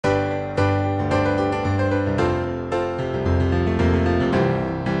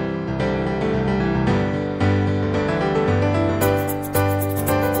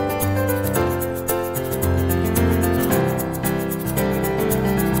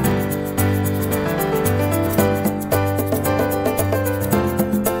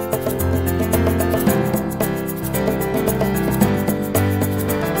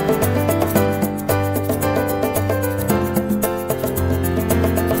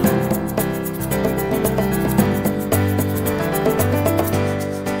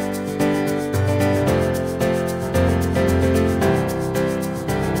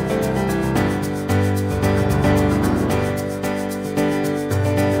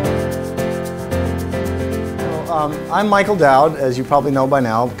I'm Michael Dowd, as you probably know by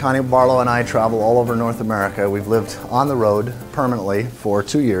now. Connie Barlow and I travel all over North America. We've lived on the road permanently for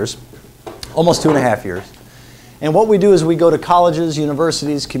 2 years, almost 2.5 years. And what we do is we go to colleges,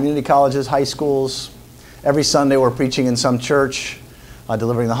 universities, community colleges, high schools. Every Sunday we're preaching in some church,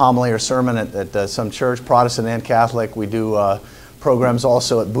 delivering the homily or sermon at some church, Protestant and Catholic. We do programs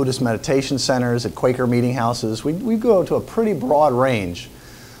also at Buddhist meditation centers, at Quaker meeting houses. We go to a pretty broad range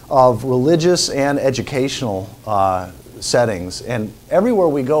of religious and educational settings. And everywhere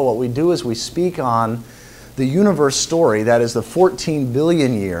we go, what we do is we speak on the universe story, that is the 14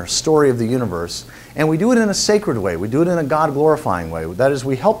 billion year story of the universe. And we do it in a sacred way. We do it in a God-glorifying way. That is,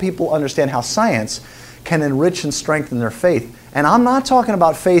 we help people understand how science can enrich and strengthen their faith. And I'm not talking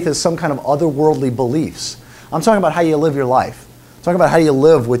about faith as some kind of otherworldly beliefs. I'm talking about how you live your life. I'm talking about how you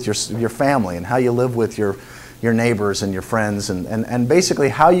live with your family and how you live with your neighbors and your friends, and basically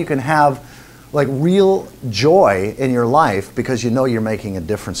how you can have like real joy in your life because you know you're making a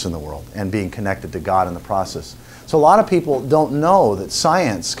difference in the world and being connected to God in the process. So a lot of people don't know that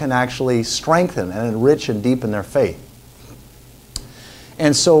science can actually strengthen and enrich and deepen their faith.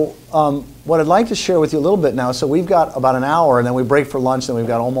 And so what I'd like to share with you a little bit now, so we've got about an hour and then we break for lunch, and we've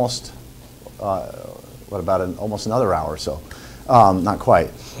got almost, almost another hour or so. Not quite.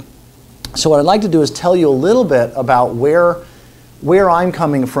 So what I'd like to do is tell you a little bit about where I'm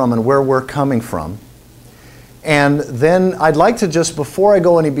coming from and where we're coming from. And then I'd like to just, before I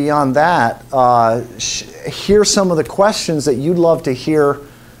go any beyond that, hear some of the questions that you'd love to hear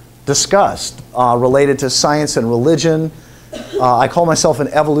discussed related to science and religion. I call myself an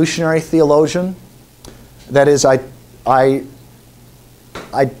evolutionary theologian. That is, I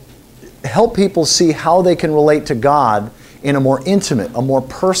help people see how they can relate to God in a more intimate, a more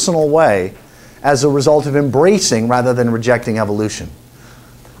personal way as a result of embracing rather than rejecting evolution.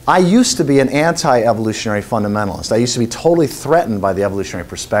 I used to be an anti-evolutionary fundamentalist. I used to be totally threatened by the evolutionary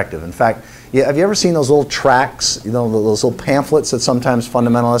perspective. In fact, have you ever seen those little tracts, those little pamphlets that sometimes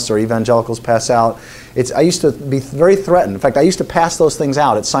fundamentalists or evangelicals pass out? I used to be very threatened. In fact, I used to pass those things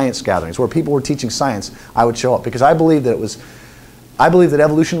out at science gatherings where people were teaching science. I would show up because I believed that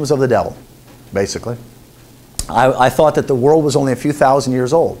evolution was of the devil, basically. I thought that the world was only a few thousand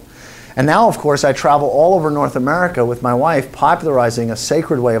years old. And now, of course, I travel all over North America with my wife, popularizing a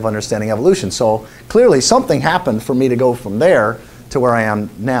sacred way of understanding evolution. So clearly something happened for me to go from there to where I am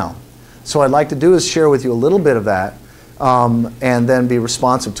now. So what I'd like to do is share with you a little bit of that and then be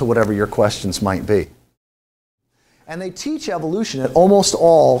responsive to whatever your questions might be. And they teach evolution at almost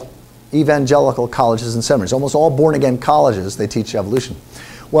all evangelical colleges and seminaries. Almost all born-again colleges, they teach evolution.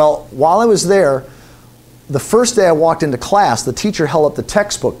 Well, while I was there, the first day I walked into class, the teacher held up the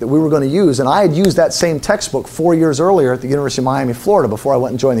textbook that we were going to use, and I had used that same textbook 4 years earlier at the University of Miami, Florida, before I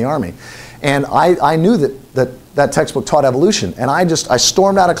went and joined the Army. And I knew that textbook taught evolution, and I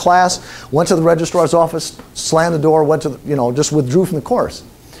stormed out of class, went to the registrar's office, slammed the door, went to just withdrew from the course.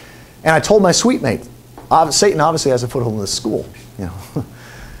 And I told my suite mate, Satan obviously has a foothold in this school.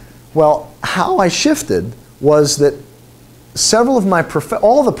 Well, how I shifted was that several of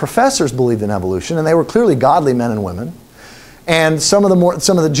all the professors believed in evolution, and they were clearly godly men and women. And some of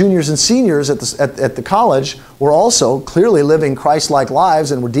the juniors and seniors at the college were also clearly living Christ-like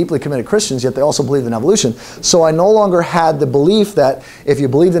lives and were deeply committed Christians, yet they also believed in evolution. So I no longer had the belief that if you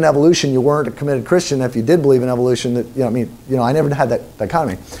believed in evolution, you weren't a committed Christian. If you did believe in evolution, I never had that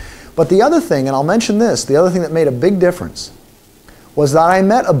dichotomy. But the other thing, and I'll mention this, the other thing that made a big difference was that I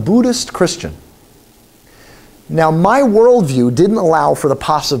met a Buddhist Christian. Now, my worldview didn't allow for the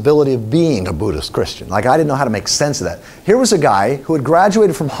possibility of being a Buddhist Christian. Like, I didn't know how to make sense of that. Here was a guy who had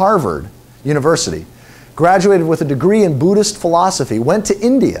graduated from Harvard University, graduated with a degree in Buddhist philosophy, went to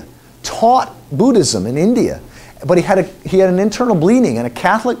India, taught Buddhism in India, but he had an internal bleeding, and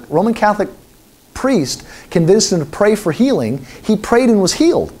a Roman Catholic priest convinced him to pray for healing. He prayed and was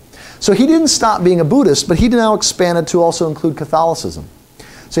healed. So he didn't stop being a Buddhist, but he now expanded to also include Catholicism.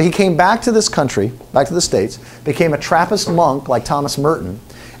 So he came back to this country, back to the States, became a Trappist monk like Thomas Merton,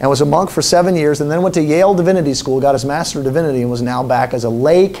 and was a monk for 7 years, and then went to Yale Divinity School, got his Master of Divinity, and was now back as a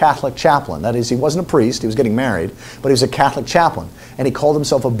lay Catholic chaplain. That is, he wasn't a priest, he was getting married, but he was a Catholic chaplain. And he called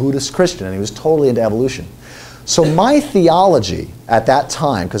himself a Buddhist Christian, and he was totally into evolution. So my theology at that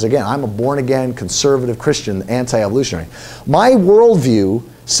time, because again, I'm a born-again, conservative Christian, anti-evolutionary, my worldview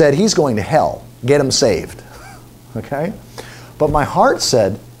said he's going to hell, get him saved. Okay? But my heart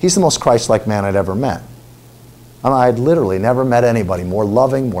said, he's the most Christ-like man I'd ever met. I'd literally never met anybody more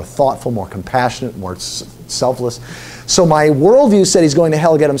loving, more thoughtful, more compassionate, more selfless. So my worldview said he's going to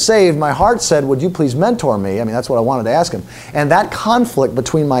hell, get him saved. My heart said, would you please mentor me? I mean, that's what I wanted to ask him. And that conflict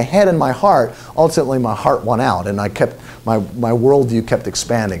between my head and my heart, ultimately my heart won out, and I kept, my worldview kept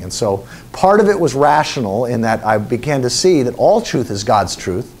expanding. And so part of it was rational in that I began to see that all truth is God's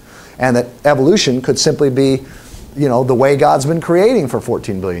truth, and that evolution could simply be, you know, the way God's been creating for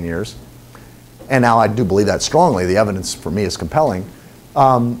 14 billion years. And now I do believe that strongly. The evidence for me is compelling.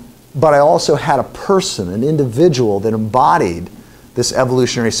 But I also had a person, an individual that embodied this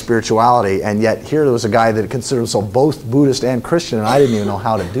evolutionary spirituality, and yet here there was a guy that considered himself both Buddhist and Christian, and I didn't even know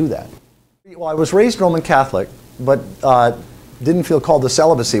how to do that. Well, I was raised Roman Catholic, but didn't feel called to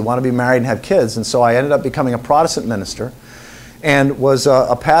celibacy, wanted to be married and have kids, and so I ended up becoming a Protestant minister and was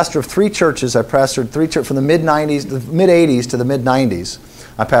a pastor of 3 churches. I pastored 3 churches from the mid-80s to the mid-90s.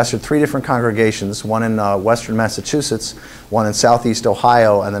 I pastored 3 different congregations, one in western Massachusetts, one in southeast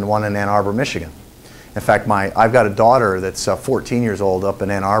Ohio, and then one in Ann Arbor, Michigan. In fact, I've got a daughter that's 14 years old up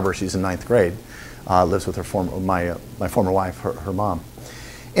in Ann Arbor. She's in 9th grade. Lives with her my former wife, her mom.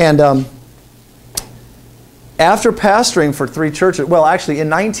 And after pastoring for 3 churches, well, actually in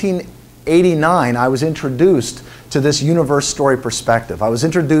 1989, I was introduced to this universe story perspective. I was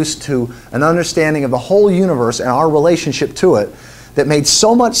introduced to an understanding of the whole universe and our relationship to it that made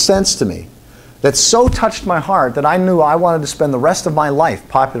so much sense to me, that so touched my heart, that I knew I wanted to spend the rest of my life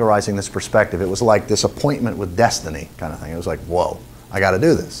popularizing this perspective. It was like this appointment with destiny kind of thing. It was like, whoa, I got to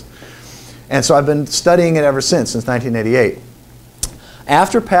do this. And so I've been studying it ever since 1988.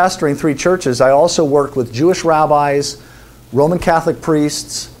 After pastoring 3 churches, I also worked with Jewish rabbis, Roman Catholic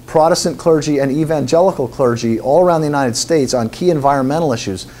priests, Protestant clergy, and evangelical clergy all around the United States on key environmental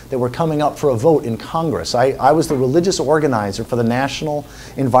issues that were coming up for a vote in Congress. I was the religious organizer for the National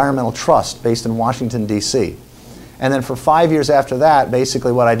Environmental Trust based in Washington, D.C. And then for 5 years after that,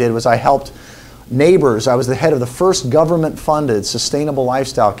 basically what I did was I helped neighbors. I was the head of the first government-funded sustainable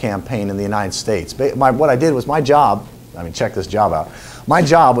lifestyle campaign in the United States. What I did was my job, I mean, check this job out. My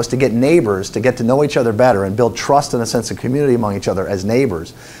job was to get neighbors to get to know each other better and build trust and a sense of community among each other as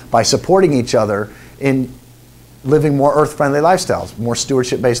neighbors by supporting each other in living more earth-friendly lifestyles, more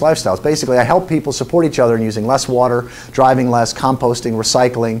stewardship-based lifestyles. Basically, I help people support each other in using less water, driving less, composting,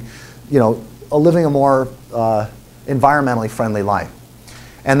 recycling, you know, living a more environmentally friendly life.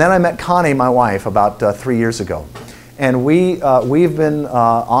 And then I met Connie, my wife, about 3 years ago. And we've been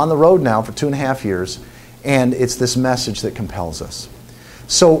on the road now for 2.5 years, and it's this message that compels us.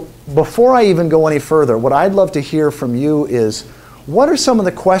 So before I even go any further, what I'd love to hear from you is, what are some of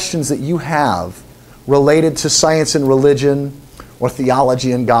the questions that you have related to science and religion, or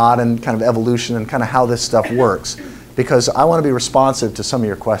theology and God, and kind of evolution, and kind of how this stuff works? Because I want to be responsive to some of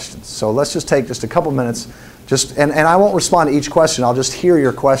your questions. So let's just take just a couple minutes, and I won't respond to each question. I'll just hear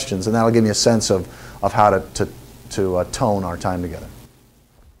your questions, and that'll give me a sense of how to tone our time together.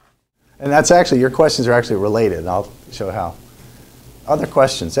 And that's actually, your questions are actually related, and I'll show how. Other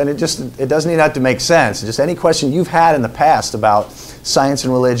questions, and it doesn't even have to make sense. Just any question you've had in the past about science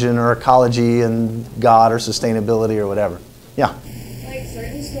and religion, or ecology and God, or sustainability, or whatever. Yeah? Like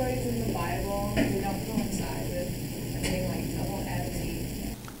certain stories in the Bible, they don't coincide with anything like Hubble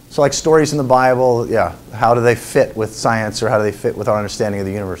and So like stories in the Bible, yeah. How do they fit with science, or how do they fit with our understanding of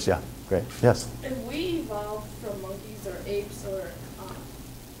the universe? Yeah, great. Yes? If we evolved from monkeys or apes or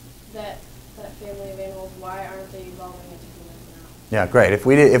that family of animals, why aren't they evolving into humans now? Yeah, great. If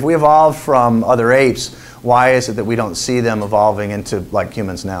we evolved from other apes, why is it that we don't see them evolving into like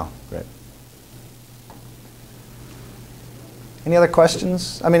humans now? Great. Any other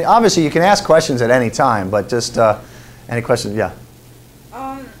questions? I mean, obviously you can ask questions at any time, but just any questions? Yeah.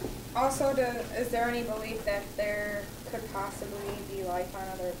 Also, is there any belief that there could possibly be life on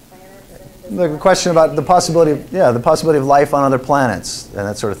other planets? The question about the possibility of life on other planets and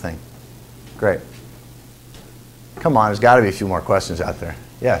that sort of thing. Great. Come on, there's got to be a few more questions out there.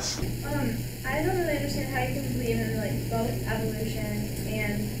 Yes. I don't really understand how you can believe in like both evolution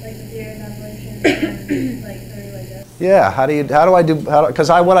and like the theory of evolution and like the religious. Yeah. Because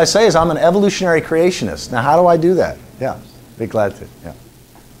what I say is I'm an evolutionary creationist. Now, how do I do that? Yeah. Be glad to. Yeah.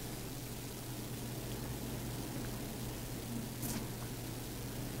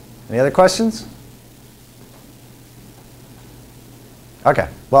 Any other questions? Okay.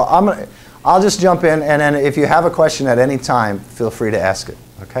 Well, I'll just jump in, and then if you have a question at any time, feel free to ask it.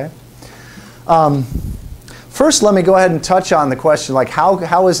 Okay. First, let me go ahead and touch on the question, like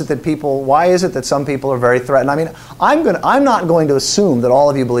how is it that why is it that some people are very threatened? I mean, I'm not going to assume that all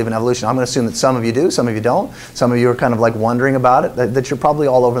of you believe in evolution. I'm going to assume that some of you do, some of you don't. Some of you are kind of like wondering about it, that you're probably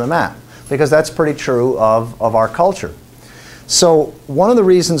all over the map. because that's pretty true of our culture. So one of the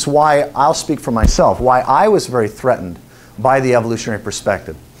reasons why, I'll speak for myself, why I was very threatened by the evolutionary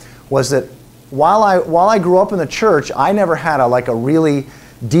perspective was that while I grew up in the church, I never had a really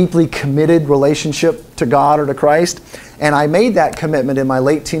deeply committed relationship to God or to Christ. And I made that commitment in my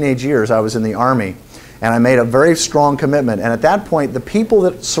late teenage years. I was in the Army, and I made a very strong commitment. And at that point, the people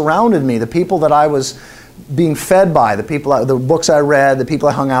that surrounded me, the people that I was being fed by, the books I read, the people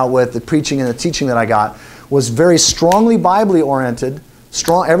I hung out with, the preaching and the teaching that I got, was very strongly Biblically oriented,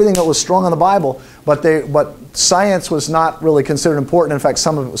 everything that was strong on the Bible, but science was not really considered important. In fact,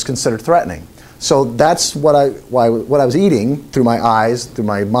 some of it was considered threatening. So that's what I was eating through my eyes, through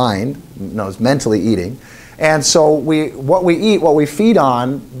my mind. No, I was mentally eating. And so what we eat, what we feed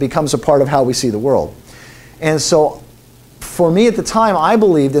on, becomes a part of how we see the world. And so for me at the time, I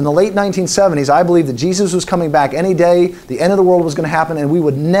believed, in the late 1970s, I believed that Jesus was coming back any day, the end of the world was going to happen, and we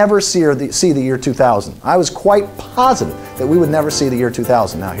would never see the year 2000. I was quite positive that we would never see the year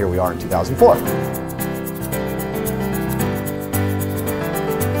 2000. Now here we are in 2004.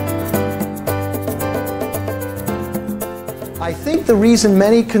 I think the reason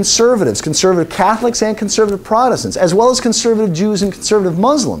many conservatives, conservative Catholics and conservative Protestants, as well as conservative Jews and conservative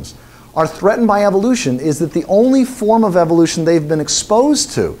Muslims, are threatened by evolution is that the only form of evolution they've been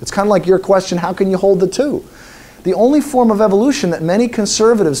exposed to, it's kind of like your question, how can you hold the two? The only form of evolution that many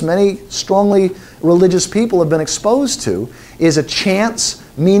conservatives, many strongly religious people have been exposed to is a chance,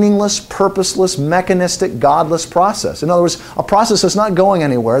 meaningless, purposeless, mechanistic, godless process. In other words, a process that's not going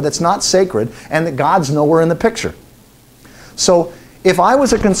anywhere, that's not sacred, and that God's nowhere in the picture. So if I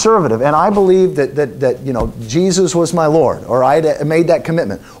was a conservative and I believed that Jesus was my Lord, or I made that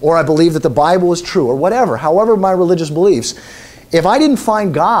commitment, or I believed that the Bible was true, or whatever, however my religious beliefs, if I didn't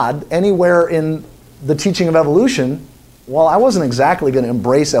find God anywhere in the teaching of evolution, well, I wasn't exactly going to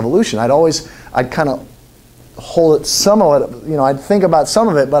embrace evolution. I'd kind of hold it, some of it, I'd think about some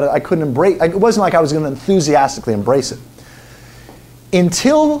of it, but I couldn't embrace, it wasn't like I was going to enthusiastically embrace it.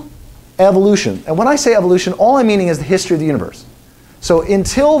 Until evolution, and when I say evolution, all I'm meaning is the history of the universe. So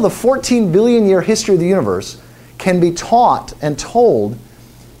until the 14 billion year history of the universe can be taught and told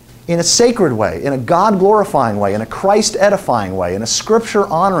in a sacred way, in a God glorifying way, in a Christ edifying way, in a Scripture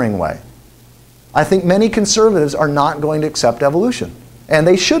honoring way, I think many conservatives are not going to accept evolution. And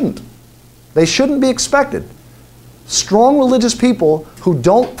they shouldn't. They shouldn't be expected. Strong religious people who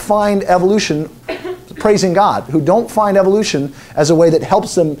don't find evolution praising God, who don't find evolution as a way that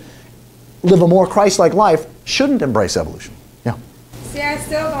helps them live a more Christ-like life, shouldn't embrace evolution. Yeah. See, I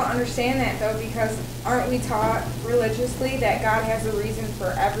still don't understand that, though, because aren't we taught religiously that God has a reason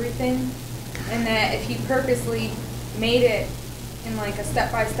for everything? And that if He purposely made it in like a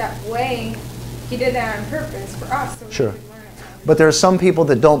step-by-step way, He did that on purpose for us. So Sure. we could learn it. But there are some people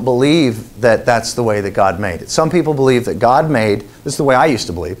that don't believe that that's the way that God made it. Some people believe that God made, this is the way I used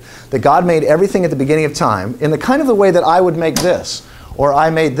to believe, that God made everything at the beginning of time in the kind of the way that I would make this, or I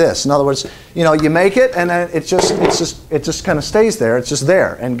made this. In other words, you make it and then it just kind of stays there. It's just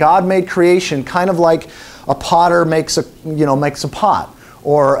there. And God made creation kind of like a potter makes a pot,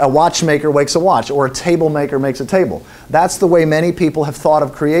 or a watchmaker makes a watch, or a table maker makes a table. That's the way many people have thought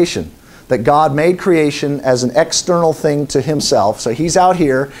of creation. That God made creation as an external thing to Himself. So He's out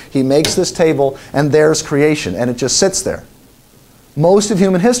here, He makes this table, and there's creation, and it just sits there. Most of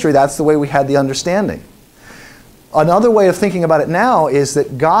human history, that's the way we had the understanding. Another way of thinking about it now is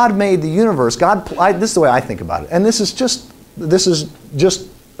that God made the universe. This is the way I think about it. And this is just,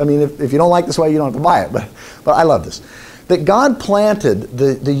 I mean, if you don't like this way, you don't have to buy it. But I love this. That God planted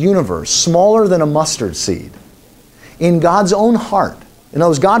the universe smaller than a mustard seed in God's own heart. In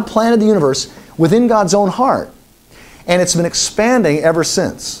other words, God planted the universe within God's own heart. And it's been expanding ever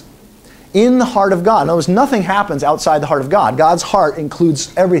since. In the heart of God. In other words, nothing happens outside the heart of God. God's heart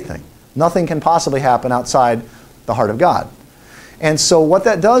includes everything. Nothing can possibly happen outside the heart of God. And so what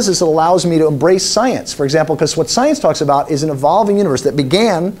that does is it allows me to embrace science. For example, because what science talks about is an evolving universe that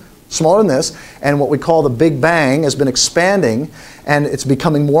began smaller than this, and what we call the Big Bang has been expanding, and it's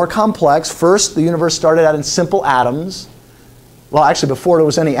becoming more complex. First, the universe started out in simple atoms. Well, actually, before there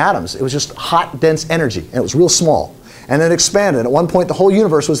was any atoms, it was just hot, dense energy, and it was real small. And then it expanded. At one point, the whole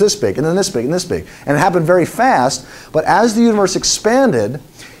universe was this big, and then this big, and this big. And it happened very fast, but as the universe expanded,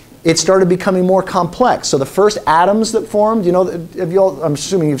 it started becoming more complex. So the first atoms that formed, I'm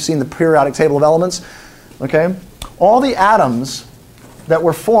assuming you've seen the periodic table of elements, okay? All the atoms that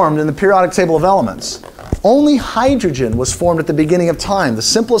were formed in the periodic table of elements, only hydrogen was formed at the beginning of time. The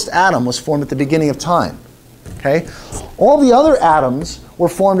simplest atom was formed at the beginning of time, okay? All the other atoms were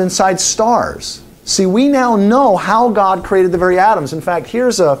formed inside stars. See, we now know how God created the very atoms. In fact,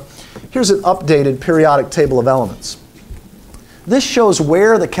 here's a Here's an updated periodic table of elements. This shows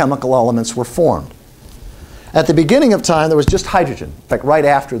where the chemical elements were formed. At the beginning of time, there was just hydrogen. In fact, right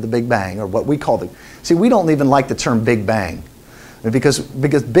after the Big Bang, or what we call the... See, we don't even like the term Big Bang. Because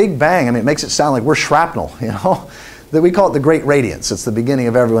Big Bang, I mean, it makes it sound like we're shrapnel, you know? That we call it the Great Radiance. It's the beginning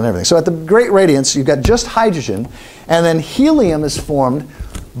of everything. So at the Great Radiance, you've got just hydrogen, and then helium is formed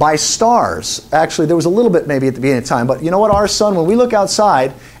by stars. Actually, there was a little bit maybe at the beginning of time, but you know what? Our sun, when we look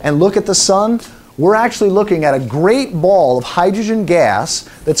outside and look at the sun, we're actually looking at a great ball of hydrogen gas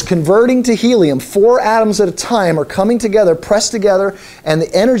that's converting to helium. 4 atoms at a time are coming together, pressed together, and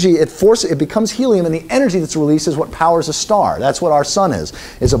the energy, it becomes helium, and the energy that's released is what powers a star. That's what our sun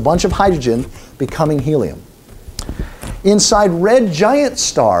is a bunch of hydrogen becoming helium. Inside red giant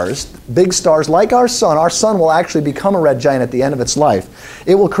stars, big stars like our sun will actually become a red giant at the end of its life.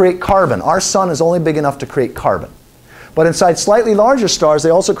 It will create carbon. Our sun is only big enough to create carbon. But inside slightly larger stars,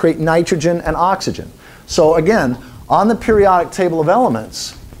 they also create nitrogen and oxygen. So again, on the periodic table of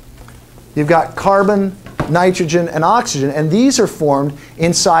elements, you've got carbon, nitrogen, and oxygen, and these are formed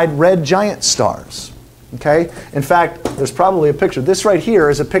inside red giant stars. Okay? In fact, there's probably a picture. This right here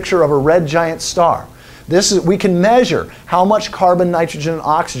is a picture of a red giant star. We can measure how much carbon, nitrogen, and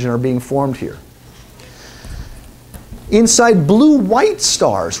oxygen are being formed here. Inside blue-white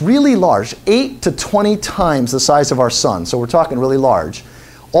stars, really large, 8 to 20 times the size of our sun, so we're talking really large,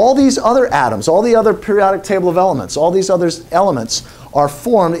 all these other atoms, all the other periodic table of elements, all these other elements are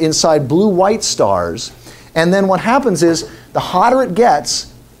formed inside blue-white stars. And then what happens is, the hotter it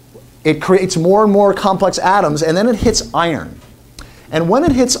gets, it creates more and more complex atoms, and then it hits iron. And when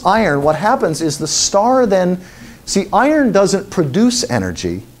it hits iron, what happens is the star then, see, iron doesn't produce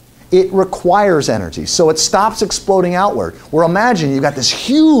energy, it requires energy. So it stops exploding outward. Or imagine you've got this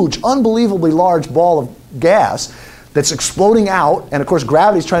huge, unbelievably large ball of gas that's exploding out, and of course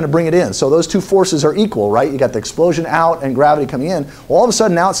gravity's trying to bring it in. So those two forces are equal, right? You got the explosion out and gravity coming in. Well, all of a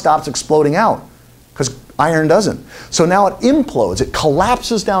sudden now it stops exploding out, because iron doesn't. So now it implodes, it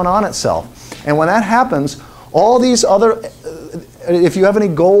collapses down on itself. And when that happens, all these other, if you have any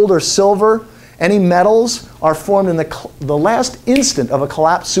gold or silver, any metals are formed in the last instant of a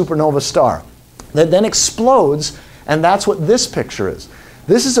collapsed supernova star that then explodes, and that's what this picture is.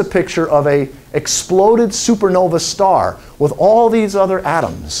 This is a picture of a exploded supernova star with all these other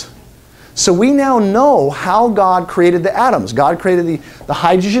atoms. So we now know how God created the atoms. God created the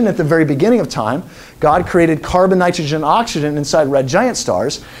hydrogen at the very beginning of time. God created carbon, nitrogen, and oxygen inside red giant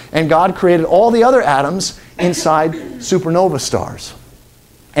stars. And God created all the other atoms inside supernova stars.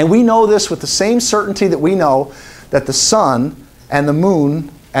 And we know this with the same certainty that we know that the sun and the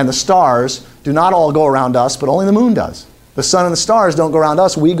moon and the stars do not all go around us, but only the moon does. The sun and the stars don't go around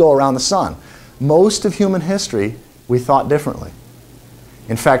us, we go around the sun. Most of human history, we thought differently.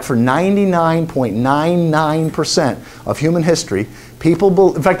 In fact, for 99.99% of human history,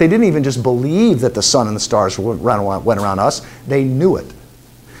 in fact, they didn't even just believe that the sun and the stars went around us, they knew it.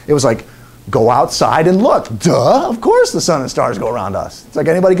 It was like, go outside and look. Duh, of course the sun and stars go around us. It's like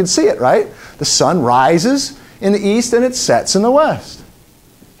anybody can see it, right? The sun rises in the east and it sets in the west.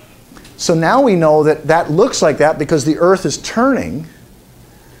 So now we know that that looks like that because the earth is turning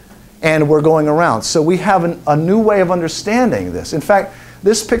and we're going around. So we have a new way of understanding this. In fact,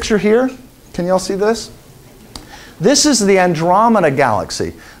 this picture here, can you all see this? This is the Andromeda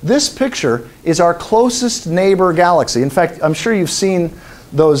galaxy. This picture is our closest neighbor galaxy. In fact, I'm sure you've seen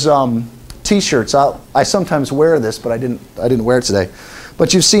those T-shirts. I sometimes wear this, but I didn't wear it today.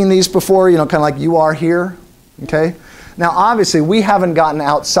 But you've seen these before, you know, kind of like you are here, okay? Now, obviously, we haven't gotten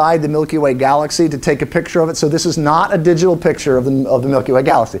outside the Milky Way galaxy to take a picture of it, so this is not a digital picture of the Milky Way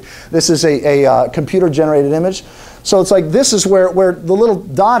galaxy. This is a computer-generated image. So it's like this is where the little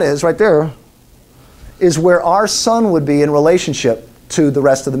dot is right there, is where our sun would be in relationship to the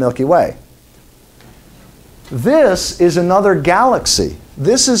rest of the Milky Way. This is another galaxy.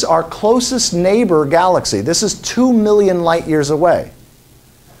 This is our closest neighbor galaxy. This is 2 million light years away.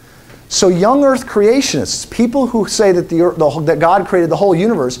 So young Earth creationists, people who say that, that God created the whole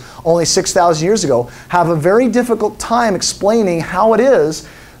universe only 6,000 years ago, have a very difficult time explaining how it is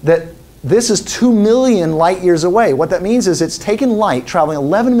that this is 2 million light years away. What that means is it's taken light traveling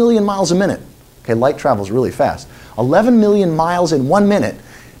 11 million miles a minute. Okay, light travels really fast. 11 million miles in 1 minute,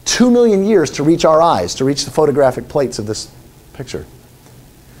 2 million years to reach our eyes, to reach the photographic plates of this picture.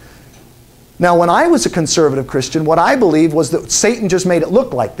 Now, when I was a conservative Christian, what I believed was that Satan just made it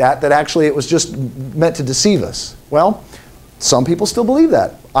look like that actually it was just meant to deceive us. Well, some people still believe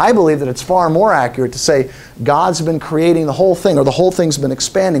that. I believe that it's far more accurate to say God's been creating the whole thing, or the whole thing's been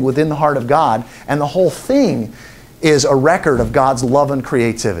expanding within the heart of God, and the whole thing is a record of God's love and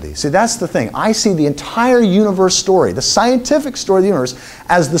creativity. See, that's the thing. I see the entire universe story, the scientific story of the universe,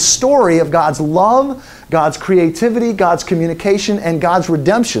 as the story of God's love, God's creativity, God's communication, and God's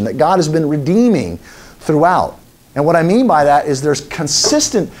redemption, that God has been redeeming throughout. And what I mean by that is there's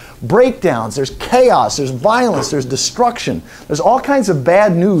consistent breakdowns, there's chaos, there's violence, there's destruction. There's all kinds of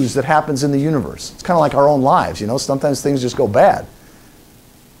bad news that happens in the universe. It's kind of like our own lives, you know. Sometimes things just go bad.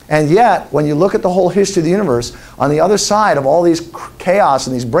 And yet, when you look at the whole history of the universe, on the other side of all these chaos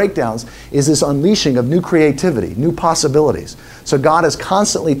and these breakdowns is this unleashing of new creativity, new possibilities. So God is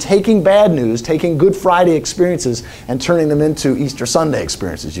constantly taking bad news, taking Good Friday experiences, and turning them into Easter Sunday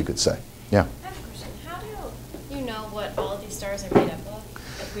experiences, you could say. Yeah? I have a question. How do you know what all of these stars are made up of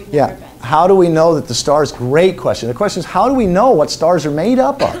if we've Yeah. never been? How do we know that the stars? Great question. The question is, how do we know what stars are made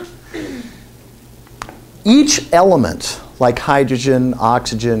up of? Each element, like hydrogen,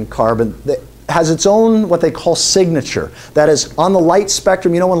 oxygen, carbon, has its own what they call signature. That is, on the light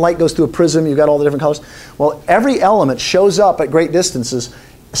spectrum, you know when light goes through a prism, you've got all the different colors? Well, every element shows up at great distances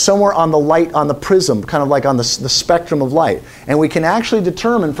somewhere on the light, on the prism, kind of like on the spectrum of light. And we can actually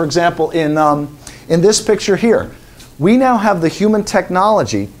determine, for example, in this picture here, we now have the human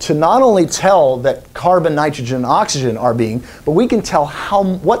technology to not only tell that carbon, nitrogen, and oxygen are being, but we can tell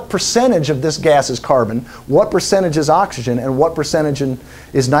what percentage of this gas is carbon, what percentage is oxygen, and what percentage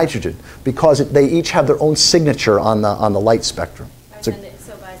is nitrogen, because they each have their own signature on the light spectrum. So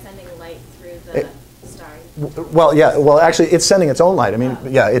by sending light through the stars? Well, yeah. Well, actually, it's sending its own light. I mean,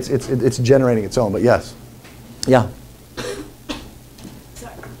 yeah, it's generating its own. But yes, yeah.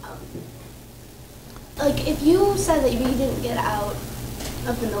 Like, if you said that we didn't get out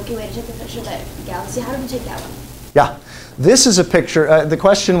of the Milky Way to take a picture of that galaxy, how did we take that one? Yeah. This is a picture. The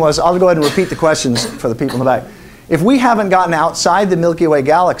question was, I'll go ahead and repeat the questions for the people in the back. If we haven't gotten outside the Milky Way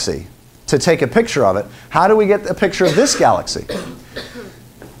galaxy to take a picture of it, how do we get a picture of this galaxy?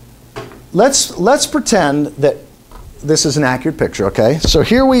 Let's pretend that this is an accurate picture, okay? So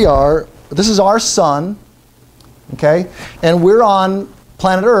here we are. This is our sun, okay? And we're on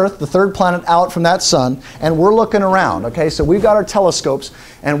planet Earth, the third planet out from that sun, and we're looking around, okay? So we've got our telescopes,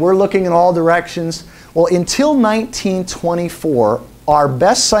 and we're looking in all directions. Well, until 1924, our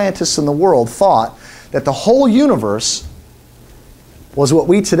best scientists in the world thought that the whole universe was what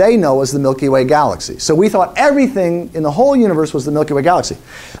we today know as the Milky Way galaxy. So we thought everything in the whole universe was the Milky Way galaxy.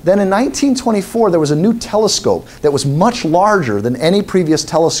 Then in 1924, there was a new telescope that was much larger than any previous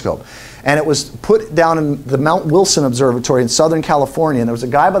telescope. And it was put down in the Mount Wilson Observatory in Southern California. And there was a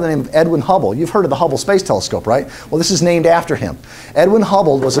guy by the name of Edwin Hubble. You've heard of the Hubble Space Telescope, right? Well, this is named after him. Edwin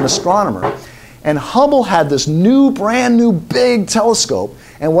Hubble was an astronomer. And Hubble had this brand new, big telescope.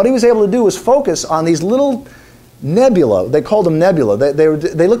 And what he was able to do was focus on these little nebula. They called them nebula.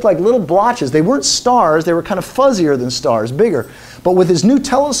 They looked like little blotches. They weren't stars. They were kind of fuzzier than stars, bigger. But with his new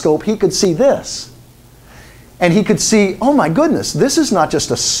telescope, he could see this. And he could see, oh my goodness, this is not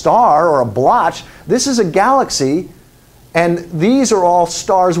just a star or a blotch. This is a galaxy, and these are all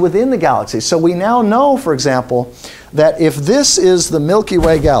stars within the galaxy. So we now know, for example, that if this is the Milky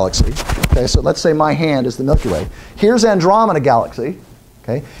Way galaxy, okay, so let's say my hand is the Milky Way. Here's Andromeda galaxy,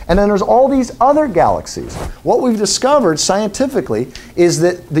 okay, and then there's all these other galaxies. What we've discovered scientifically is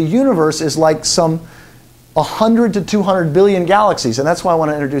that the universe is like some 100 to 200 billion galaxies, and that's why I want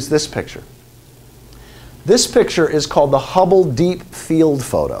to introduce this picture. This picture is called the Hubble Deep Field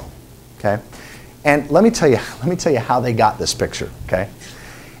Photo, okay? And let me tell you how they got this picture, okay?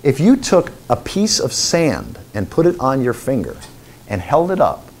 If you took a piece of sand and put it on your finger and held it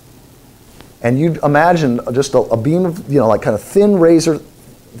up, and you'd imagine just a beam of, like kind of thin razor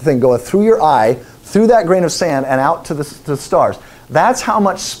thing going through your eye, through that grain of sand and out to the stars. That's how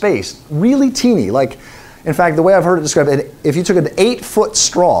much space, really teeny. Like, in fact, the way I've heard it described, if you took an 8-foot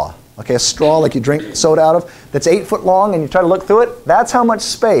straw, okay, a straw like you drink soda out of, that's 8 foot long, and you try to look through it, that's how much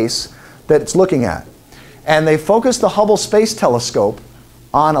space that it's looking at. And they focused the Hubble Space Telescope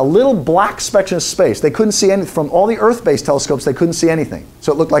on a little black section of space. They couldn't see anything. From all the Earth-based telescopes, they couldn't see anything.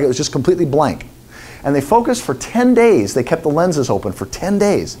 So it looked like it was just completely blank. And they focused for 10 days. They kept the lenses open for 10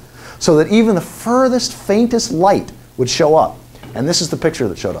 days so that even the furthest, faintest light would show up. And this is the picture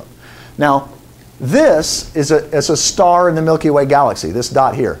that showed up. Now, this is a star in the Milky Way galaxy, this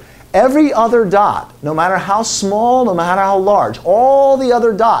dot here. Every other dot, no matter how small, no matter how large, all the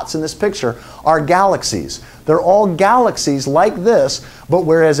other dots in this picture are galaxies. They're all galaxies like this, but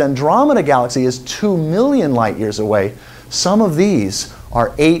whereas Andromeda galaxy is 2 million light years away, some of these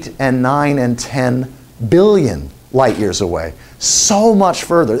are 8 and 9 and 10 billion light years away. So much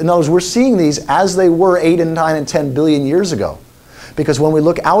further. In other words, we're seeing these as they were 8 and 9 and 10 billion years ago. Because when we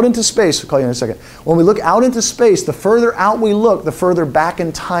look out into space, I'll call you in a second. When we look out into space, the further out we look, the further back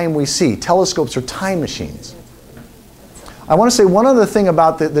in time we see. Telescopes are time machines. I want to say one other thing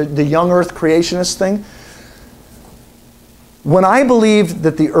about the young Earth creationist thing. When I believed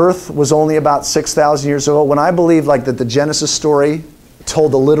that the Earth was only about 6,000 years old, when I believed like that the Genesis story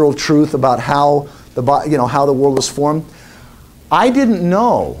told the literal truth about how how the world was formed, I didn't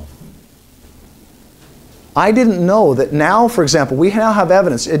know that now, for example, we now have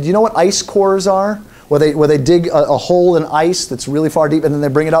evidence. Do you know what ice cores are? Where they dig a hole in ice that's really far deep, and then they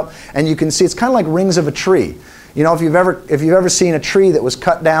bring it up, and you can see it's kind of like rings of a tree. You know, if you've ever seen a tree that was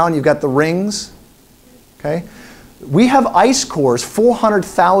cut down, you've got the rings. Okay, we have ice cores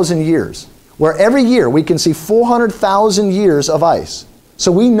 400,000 years, where every year we can see 400,000 years of ice. So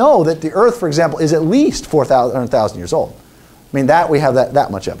we know that the Earth, for example, is at least 400,000 years old. I mean, we have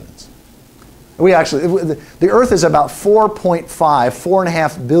that much evidence. The Earth is about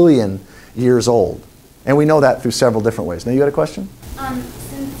 4.5 billion years old. And we know that through several different ways. Now, you had a question?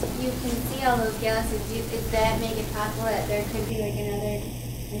 Since you can see all those galaxies, does that make it possible that there could be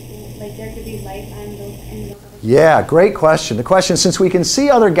like there could be life on those? Yeah, great question. The question, since we can see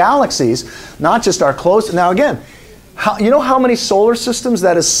other galaxies, not just our close. Now, again, you know how many solar systems,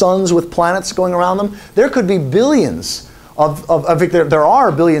 that is suns with planets going around them? There could be billions there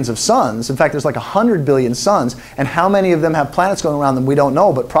are billions of suns. In fact, there's like 100 billion suns. And how many of them have planets going around them, we don't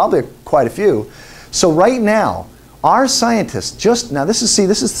know, but probably quite a few. So right now, our scientists this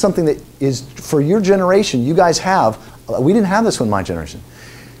is something that is for your generation, you guys have. We didn't have this when my generation.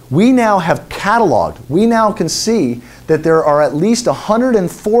 We now have cataloged. We now can see that there are at least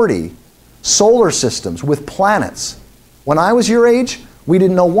 140 solar systems with planets. When I was your age, we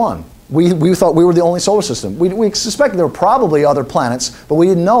didn't know one. We thought we were the only solar system. We suspected there were probably other planets, but we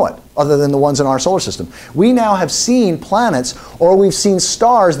didn't know it, other than the ones in our solar system. We now have seen planets, or we've seen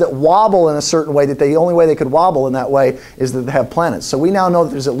stars that wobble in a certain way, that the only way they could wobble in that way is that they have planets. So we now know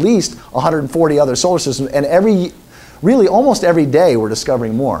that there's at least 140 other solar systems, and really almost every day we're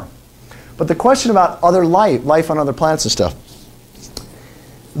discovering more. But the question about other life on other planets and stuff,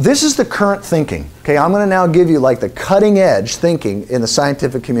 this is the current thinking. Okay, I'm going to now give you like the cutting edge thinking in the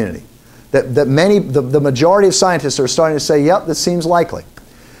scientific community. The majority of scientists are starting to say, yep, this seems likely.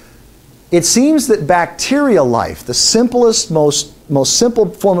 It seems that bacterial life, the simplest, most simple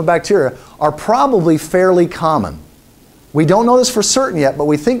form of bacteria, are probably fairly common. We don't know this for certain yet, but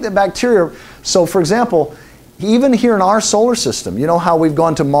we think that bacteria, so for example, even here in our solar system, you know how we've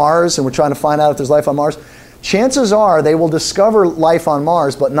gone to Mars and we're trying to find out if there's life on Mars? Chances are they will discover life on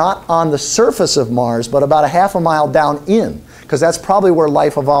Mars, but not on the surface of Mars, but about a half a mile down in. Because that's probably where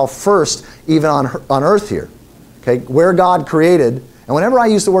life evolved first, even on Earth here. Okay, where God created, and whenever I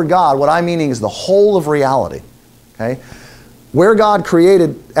use the word God, what I'm meaning is the whole of reality. Okay, where God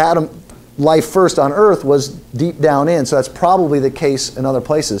created life first on Earth was deep down in, so that's probably the case in other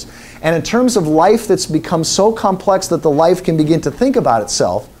places. And in terms of life that's become so complex that the life can begin to think about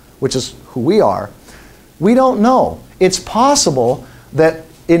itself, which is who we are, we don't know. It's possible that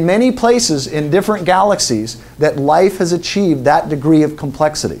in many places in different galaxies that life has achieved that degree of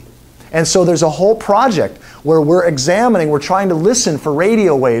complexity. And so there's a whole project where we're trying to listen for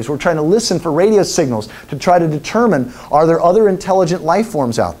radio waves, we're trying to listen for radio signals to try to determine, are there other intelligent life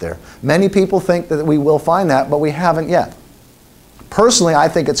forms out there? Many people think that we will find that, but we haven't yet. Personally, I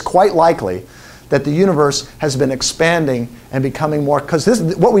think it's quite likely that the universe has been expanding and becoming more, because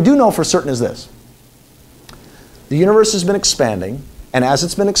what we do know for certain is this. The universe has been expanding, and as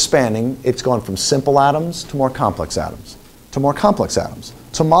it's been expanding, it's gone from simple atoms to more complex atoms, to more complex atoms,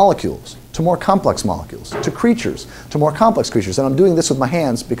 to molecules, to more complex molecules, to creatures, to more complex creatures. And I'm doing this with my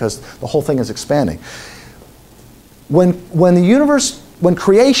hands because the whole thing is expanding. When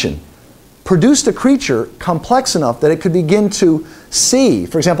creation produced a creature complex enough that it could begin to see,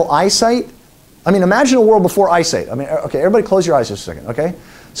 for example, eyesight. I mean, imagine a world before eyesight. I mean, okay, everybody close your eyes just a second, okay?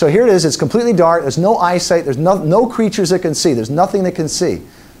 So here it is, it's completely dark, there's no eyesight, there's no creatures that can see, there's nothing that can see.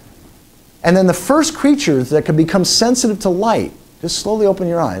 And then the first creatures that can become sensitive to light, just slowly open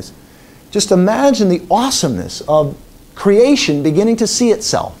your eyes. Just imagine the awesomeness of creation beginning to see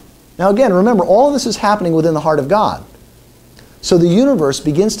itself. Now again, remember, all of this is happening within the heart of God. So the universe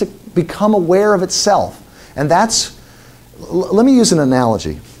begins to become aware of itself. And that's, let me use an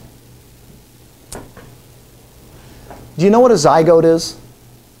analogy. Do you know what a zygote is?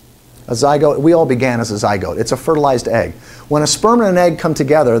 A zygote, we all began as a zygote. It's a fertilized egg. When a sperm and an egg come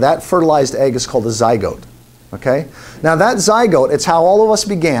together, that fertilized egg is called a zygote. Okay? Now that zygote, it's how all of us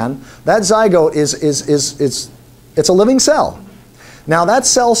began. That zygote it's a living cell. Now that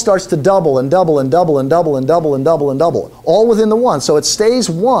cell starts to double and double and double and double and double and double and double, all within the one. So it stays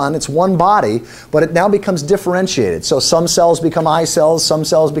one, it's one body, but it now becomes differentiated. So some cells become eye cells, some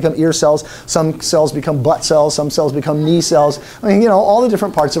cells become ear cells, some cells become butt cells, some cells become knee cells. I mean, you know, all the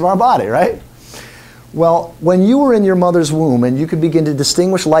different parts of our body, right? Well, when you were in your mother's womb and you could begin to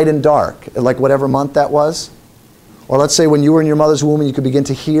distinguish light and dark, like whatever month that was, or let's say when you were in your mother's womb and you could begin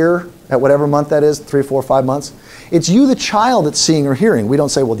to hear at whatever month that is, 3, 4, 5 months, it's you, the child, that's seeing or hearing. We don't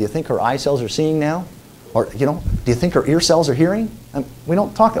say, well, do you think her eye cells are seeing now? Or, you know, do you think her ear cells are hearing? We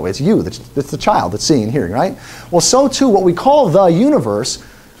don't talk that way. It's you, it's the child that's seeing and hearing, right? Well, so too, what we call the universe,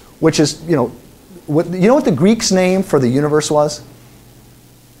 which is, you know what the Greeks' name for the universe was?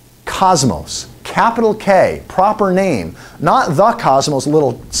 Cosmos. Capital K, proper name. Not the cosmos,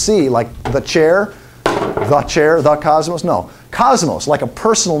 little c, like the chair, the cosmos. No. Cosmos, like a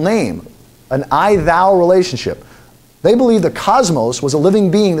personal name, an I-thou relationship. They believed the cosmos was a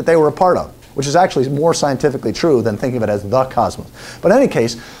living being that they were a part of, which is actually more scientifically true than thinking of it as the cosmos. But in any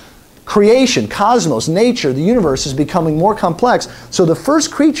case, creation, cosmos, nature, the universe is becoming more complex. So the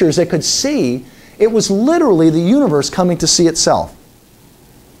first creatures that could see, it was literally the universe coming to see itself.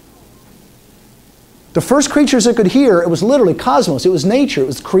 The first creatures that could hear, it was literally cosmos, it was nature, it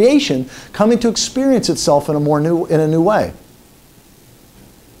was creation coming to experience itself in a new way.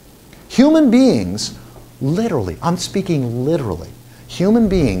 Human beings, literally, I'm speaking literally, human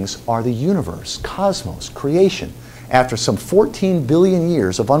beings are the universe, cosmos, creation. After some 14 billion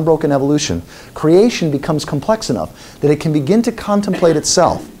years of unbroken evolution, creation becomes complex enough that it can begin to contemplate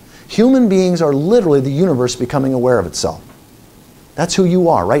itself. Human beings are literally the universe becoming aware of itself. That's who you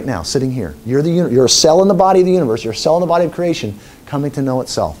are right now, sitting here. You're a cell in the body of the universe. You're a cell in the body of creation coming to know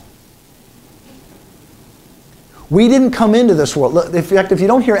itself. We didn't come into this world. Look, in fact, if you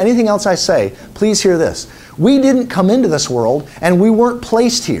don't hear anything else I say, please hear this. We didn't come into this world and we weren't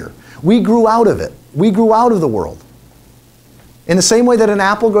placed here. We grew out of it. We grew out of the world. In the same way that an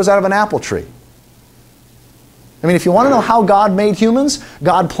apple grows out of an apple tree. I mean, if you want to know how God made humans,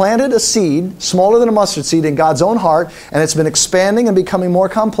 God planted a seed smaller than a mustard seed in God's own heart, and it's been expanding and becoming more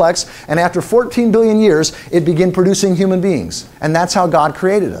complex, and after 14 billion years, it began producing human beings. And that's how God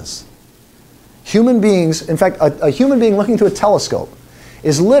created us. Human beings, in fact, a human being looking through a telescope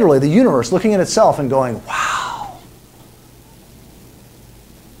is literally the universe looking at itself and going, wow.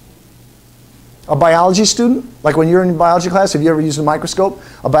 A biology student, like when you're in biology class, have you ever used a microscope?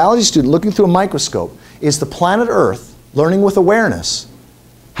 A biology student looking through a microscope is the planet Earth learning with awareness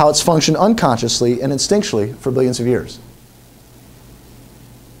how it's functioned unconsciously and instinctually for billions of years.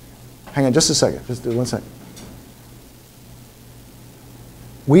 Hang on just a second. Just 1 second.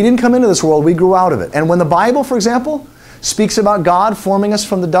 We didn't come into this world, we grew out of it. And when the Bible, for example, speaks about God forming us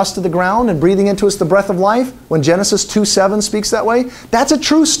from the dust of the ground and breathing into us the breath of life, when Genesis 2:7 speaks that way, that's a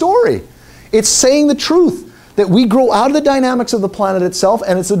true story. It's saying the truth. That we grow out of the dynamics of the planet itself,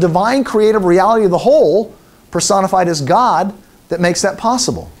 and it's the divine creative reality of the whole, personified as God, that makes that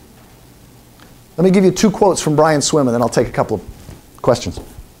possible. Let me give you 2 quotes from Brian Swimme, and then I'll take a couple of questions.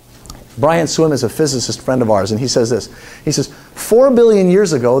 Brian Swimme is a physicist friend of ours, and he says this. He says, 4 billion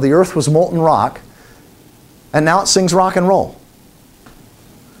years ago, the earth was molten rock, and now it sings rock and roll.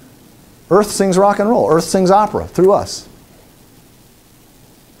 Earth sings rock and roll. Earth sings opera through us.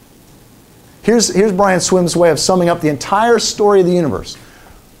 Here's Brian Swimme's way of summing up the entire story of the universe.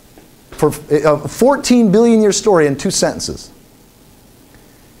 For a 14 billion year story in 2 sentences.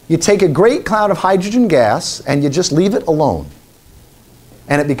 You take a great cloud of hydrogen gas and you just leave it alone.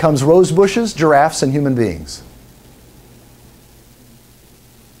 And it becomes rose bushes, giraffes, and human beings.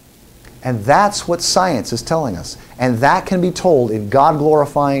 And that's what science is telling us. And that can be told in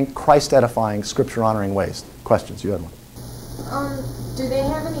God-glorifying, Christ-edifying, Scripture-honoring ways. Questions? You had one. Do they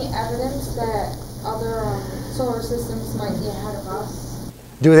have any evidence that other solar systems might be ahead of us?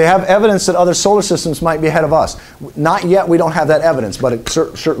 Do they have evidence that other solar systems might be ahead of us? Not yet, we don't have that evidence, but it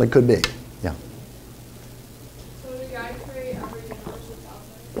certainly could be. Yeah. So did God create every universe without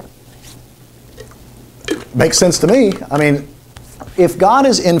them? Makes sense to me. I mean, if God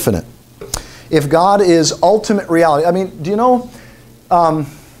is infinite, if God is ultimate reality, I mean, do you know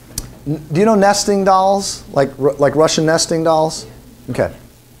nesting dolls, like Russian nesting dolls? Okay.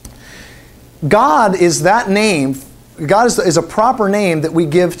 God is that name. God is a proper name that we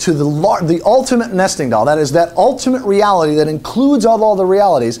give to the ultimate nesting doll. That is that ultimate reality that includes all the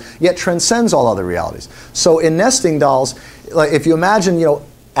realities, yet transcends all other realities. So in nesting dolls, like if you imagine,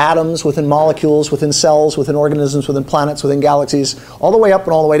 atoms, within molecules, within cells, within organisms, within planets, within galaxies, all the way up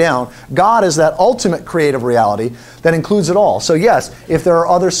and all the way down. God is that ultimate creative reality that includes it all. So yes, if there are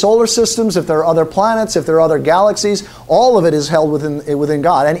other solar systems, if there are other planets, if there are other galaxies, all of it is held within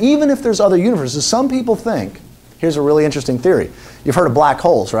God. And even if there's other universes, some people think, here's a really interesting theory. You've heard of black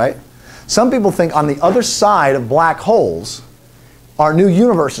holes, right? Some people think on the other side of black holes are new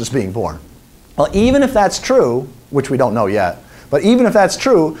universes being born. Well, even if that's true, which we don't know yet, but even if that's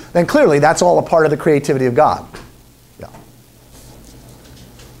true, then clearly that's all a part of the creativity of God. Yeah.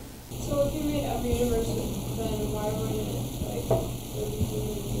 So if you made every universe, then why wouldn't it, like, there be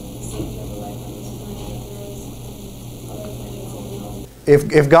humans and same type of life on this planet as other planets and all?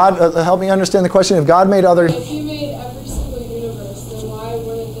 If God, help me understand the question, if God made other... If you made every single universe, then why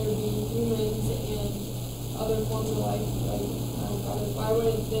wouldn't there be humans and other forms of life? Like, why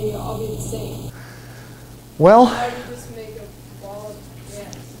wouldn't they all be the same? Well... Why would you just make a ball of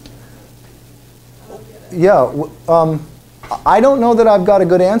gas? I don't get it. Yeah, I don't know that I've got a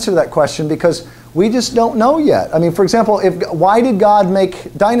good answer to that question because we just don't know yet. I mean, for example, why did God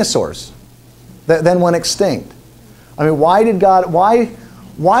make dinosaurs that then went extinct? I mean, why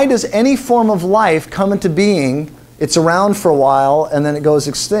does any form of life come into being, it's around for a while, and then it goes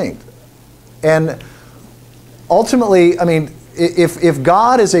extinct? And ultimately, I mean, if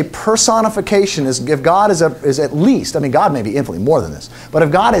God is a personification, if God is at least, I mean, God may be infinitely more than this, but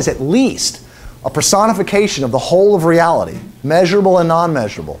if God is at least a personification of the whole of reality, measurable and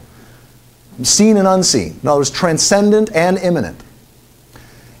non-measurable, seen and unseen, in other words, transcendent and immanent,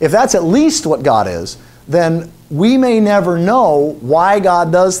 if that's at least what God is, then we may never know why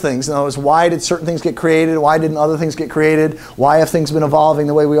God does things. In other words, why did certain things get created? Why didn't other things get created? Why have things been evolving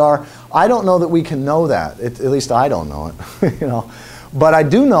the way we are? I don't know that we can know that. At least I don't know it. You know? But I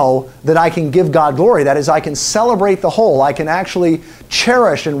do know that I can give God glory. That is, I can celebrate the whole. I can actually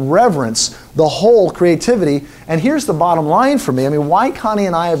cherish and reverence the whole creativity. And here's the bottom line for me. I mean, why Connie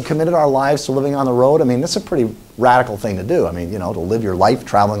and I have committed our lives to living on the road, I mean, that's a pretty radical thing to do. I mean, you know, to live your life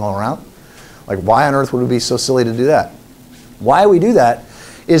traveling all around. Like, why on earth would it be so silly to do that? Why we do that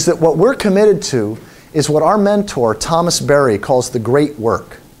is that what we're committed to is what our mentor, Thomas Berry, calls the great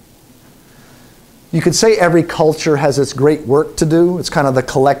work. You could say every culture has its great work to do. It's kind of the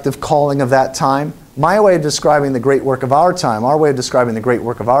collective calling of that time. My way of describing the great work of our time, our way of describing the great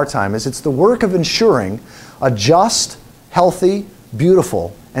work of our time is it's the work of ensuring a just, healthy,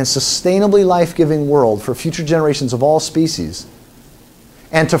 beautiful, and sustainably life-giving world for future generations of all species,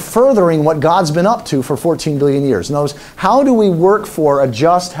 and to furthering what God's been up to for 14 billion years. In other words, how do we work for a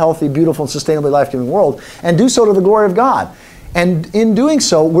just, healthy, beautiful, and sustainably life-giving world, and do so to the glory of God? And in doing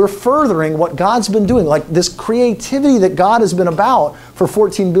so, we're furthering what God's been doing, like this creativity that God has been about for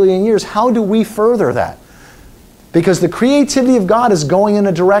 14 billion years. How do we further that? Because the creativity of God is going in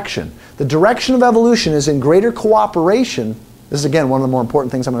a direction. The direction of evolution is in greater cooperation. This is, again, one of the more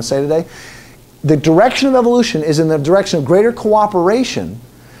important things I'm going to say today. The direction of evolution is in the direction of greater cooperation,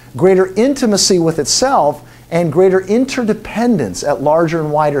 greater intimacy with itself, and greater interdependence at larger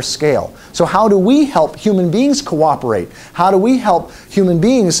and wider scale. So how do we help human beings cooperate? How do we help human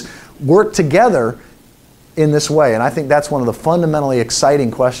beings work together in this way? And I think that's one of the fundamentally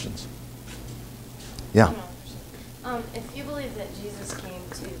exciting questions. Yeah? If you believe that Jesus came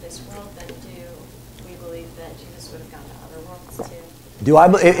to this world, then do we believe that Jesus would have gone to other worlds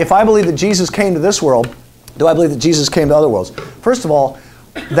too? If I believe that Jesus came to this world, do I believe that Jesus came to other worlds? First of all,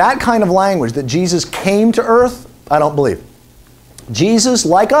 that kind of language, that Jesus came to earth, I don't believe. Jesus,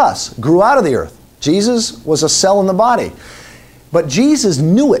 like us, grew out of the earth. Jesus was a cell in the body. But Jesus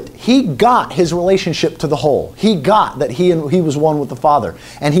knew it. He got his relationship to the whole. He got that he was one with the Father.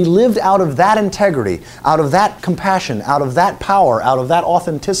 And he lived out of that integrity, out of that compassion, out of that power, out of that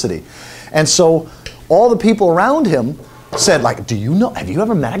authenticity. And so all the people around him said, like, do you know, have you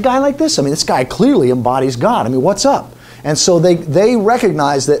ever met a guy like this? I mean, this guy clearly embodies God. I mean, what's up? And so they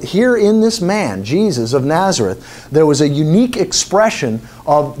recognized that here in this man, Jesus of Nazareth, there was a unique expression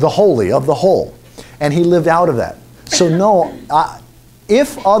of the holy, of the whole. And he lived out of that. So no,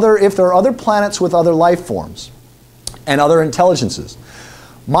 if there are other planets with other life forms and other intelligences,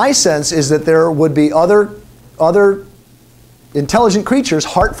 my sense is that there would be other intelligent creatures,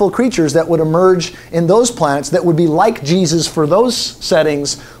 heartful creatures that would emerge in those planets that would be like Jesus for those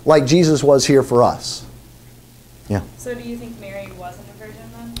settings, like Jesus was here for us. Yeah. So do you think Mary wasn't a virgin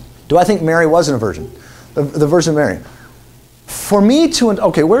then? Do I think Mary wasn't a virgin? The Virgin Mary. For me to,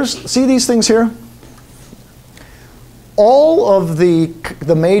 okay, see these things here? All of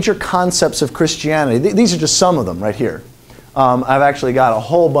the major concepts of Christianity, these are just some of them right here. I've actually got a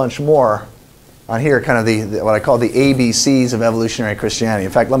whole bunch more on here kind of what I call the ABCs of evolutionary Christianity.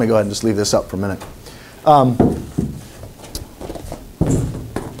 In fact, let me go ahead and just leave this up for a minute. I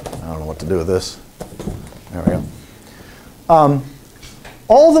don't know what to do with this. There we go.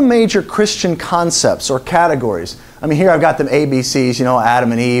 All the major Christian concepts or categories. I mean, here I've got them ABCs, you know,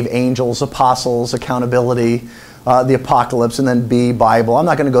 Adam and Eve, angels, apostles, accountability, the apocalypse, and then B, Bible. I'm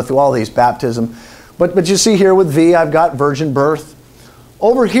not going to go through all these, baptism. But you see here with V, I've got virgin birth.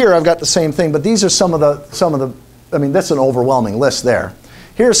 Over here, I've got the same thing, but these are some of the, I mean, that's an overwhelming list there.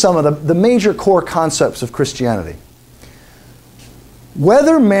 Here's some of the major core concepts of Christianity.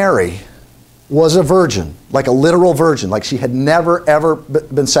 Whether Mary was a virgin, like a literal virgin, like she had never ever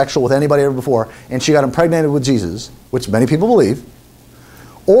been sexual with anybody ever before, and she got impregnated with Jesus, which many people believe,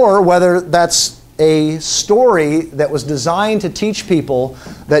 or whether that's a story that was designed to teach people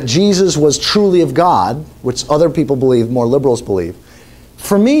that Jesus was truly of God, which other people believe, more liberals believe.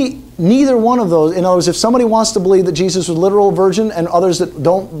 For me, neither one of those, in other words, if somebody wants to believe that Jesus was a literal virgin and others that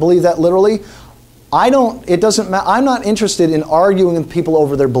don't believe that literally, it doesn't matter. I'm not interested in arguing with people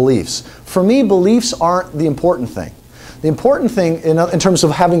over their beliefs. For me, beliefs aren't the important thing. The important thing in terms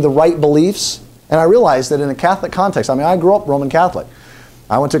of having the right beliefs, and I realize that in a Catholic context, I mean, I grew up Roman Catholic.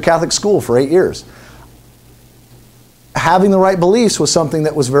 I went to a Catholic school for 8 years. Having the right beliefs was something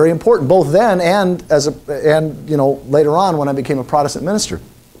that was very important, both then and you know, later on when I became a Protestant minister.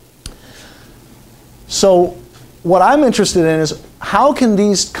 So what I'm interested in is how can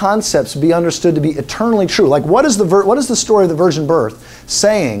these concepts be understood to be eternally true? Like what is the story of the virgin birth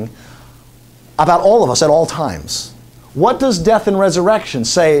saying about all of us at all times? What does death and resurrection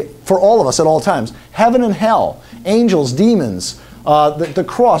say for all of us at all times? Heaven and hell, angels, demons, the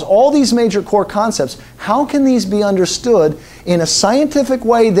cross, all these major core concepts, how can these be understood in a scientific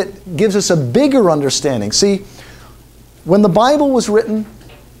way that gives us a bigger understanding? See, when the Bible was written,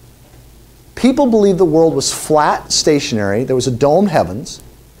 people believed the world was flat, stationary. There was a domed heavens.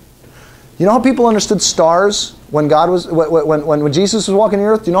 You know how people understood stars when Jesus was walking the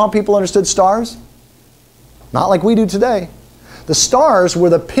earth? Do you know how people understood stars? Not like we do today. The stars were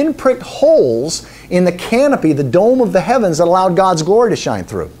the pinpricked holes in the canopy, the dome of the heavens that allowed God's glory to shine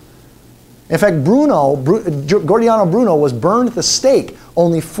through. In fact, Giordano Bruno was burned at the stake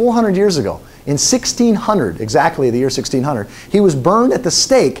only 400 years ago. In 1600, exactly the year 1600, he was burned at the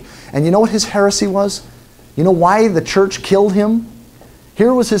stake. And you know what his heresy was? You know why the church killed him?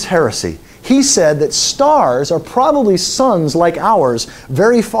 Here was his heresy. He said that stars are probably suns like ours,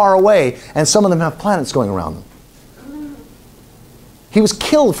 very far away, and some of them have planets going around them. He was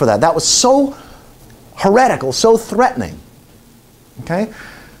killed for that. That was so heretical, so threatening. Okay?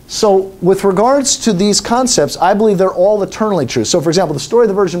 So with regards to these concepts, I believe they're all eternally true. So for example, the story of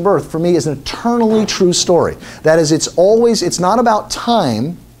the virgin birth for me is an eternally true story. That is, it's not about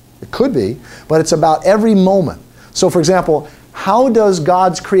time, it could be, but it's about every moment. So for example, how does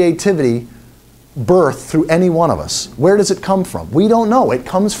God's creativity birth through any one of us? Where does it come from? We don't know. It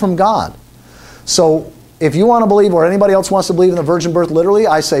comes from God. So if you want to believe, or anybody else wants to believe in the virgin birth literally,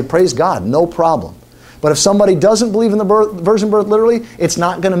 I say praise God, no problem. But if somebody doesn't believe in the virgin birth literally, it's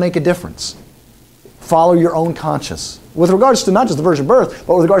not going to make a difference. Follow your own conscience. With regards to not just the virgin birth,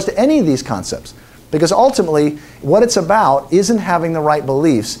 but with regards to any of these concepts. Because ultimately, what it's about isn't having the right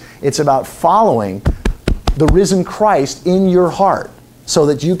beliefs. It's about following the risen Christ in your heart so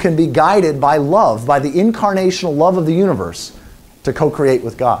that you can be guided by love, by the incarnational love of the universe to co-create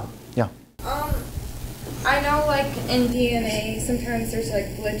with God. Yeah. I know, like, in DNA, sometimes there's, like,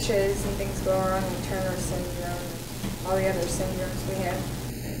 glitches and things go wrong, and Turner syndrome, and all the other syndromes we have.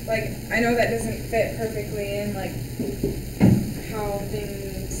 Like, I know that doesn't fit perfectly in, like, how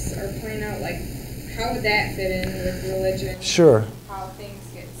things are playing out. Like, how would that fit in with religion? Sure. How things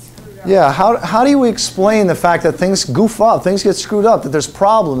get screwed up? Yeah, how do we explain the fact that things goof up, things get screwed up, that there's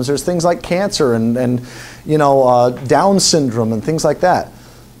problems, there's things like cancer and you know, Down syndrome and things like that?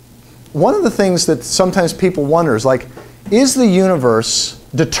 One of the things that sometimes people wonder is, like, is the universe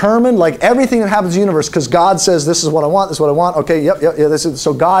determined, like everything that happens in the universe, because God says this is what I want, this is what I want, okay, yep, this is,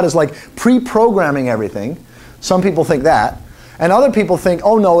 so God is like pre-programming everything. Some people think that. And other people think,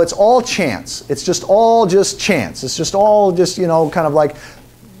 oh no, it's all chance. It's just all just chance. It's just all just, you know, kind of like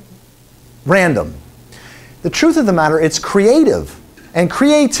random. The truth of the matter, it's creative. And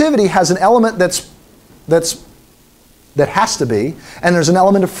creativity has an element that has to be, and there's an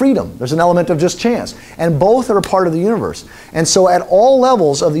element of freedom. There's an element of just chance. And both are a part of the universe. And so at all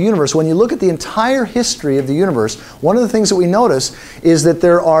levels of the universe, when you look at the entire history of the universe, one of the things that we notice is that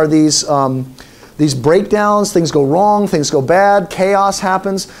there are these breakdowns, things go wrong, things go bad, chaos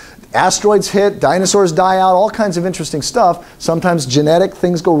happens. asteroids hit, dinosaurs die out, all kinds of interesting stuff. Sometimes genetic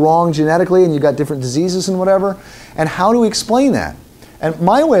things go wrong genetically and you've got different diseases and whatever. And how do we explain that? And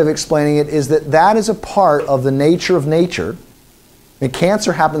my way of explaining it is that that is a part of the nature of nature. And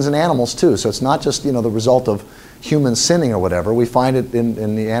cancer happens in animals too, so it's not just, you know, the result of human sinning or whatever. We find it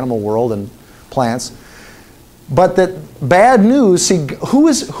in the animal world and plants. But that bad news, see,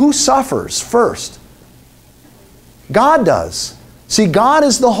 who suffers first? God does. See, God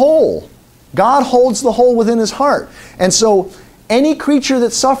is the whole. God holds the whole within his heart. And so any creature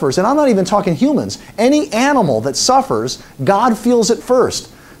that suffers, and I'm not even talking humans, any animal that suffers, God feels it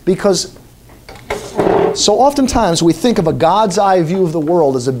first. Because so oftentimes we think of a God's eye view of the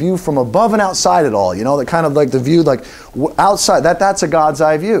world as a view from above and outside it all, you know, that kind of like the view like outside, that's a God's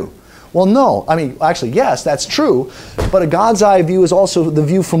eye view. Well, no, I mean, actually, yes, that's true, but a God's eye view is also the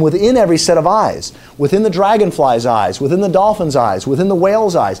view from within every set of eyes. Within the dragonfly's eyes, within the dolphin's eyes, within the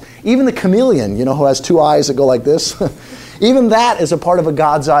whale's eyes, even the chameleon, you know, who has two eyes that go like this, even that is a part of a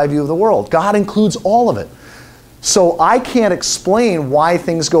God's eye view of the world. God includes all of it. So I can't explain why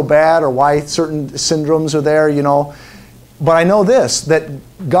things go bad or why certain syndromes are there, you know, but I know this, that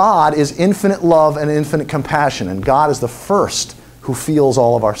God is infinite love and infinite compassion, and God is the first who feels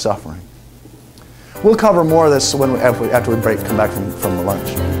all of our suffering. We'll cover more of this after we come back from the lunch.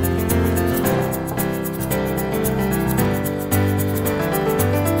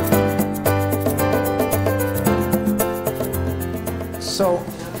 So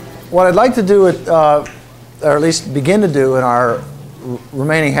what I'd like to do, or at least begin to do in our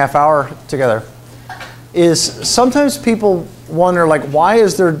remaining half hour together, is sometimes people wonder, like, why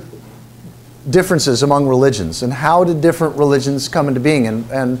is there differences among religions, and how did different religions come into being?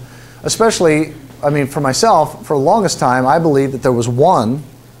 And especially, I mean, for myself, for the longest time, I believed that there was one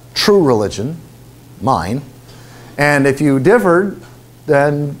true religion, mine, and if you differed,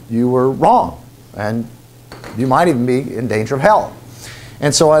 then you were wrong, and you might even be in danger of hell.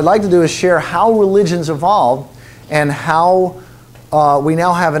 And so what I'd like to do is share how religions evolved and how we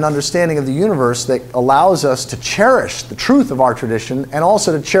now have an understanding of the universe that allows us to cherish the truth of our tradition and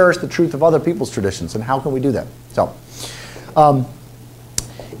also to cherish the truth of other people's traditions. And how can we do that? So,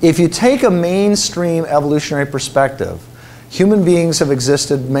 if you take a mainstream evolutionary perspective, human beings have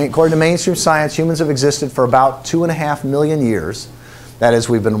existed, according to mainstream science, humans have existed for about 2.5 million years. That is,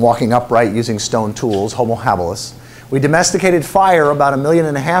 we've been walking upright using stone tools, Homo habilis. We domesticated fire about 1.5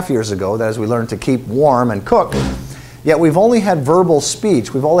 million years ago. That is, we learned to keep warm and cook. Yet we've only had verbal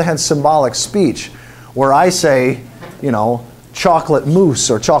speech. We've only had symbolic speech, where I say, you know, chocolate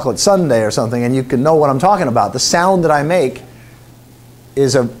mousse or chocolate sundae or something, and you can know what I'm talking about. The sound that I make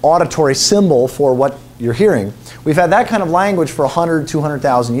is an auditory symbol for what you're hearing. We've had that kind of language for 100,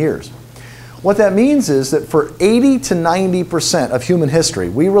 200,000 years. What that means is that for 80 to 90% of human history,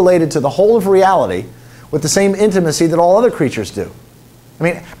 we related to the whole of reality with the same intimacy that all other creatures do. I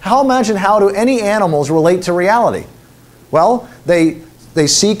mean, imagine how do any animals relate to reality? Well, they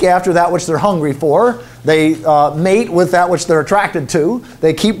seek after that which they're hungry for. They mate with that which they're attracted to.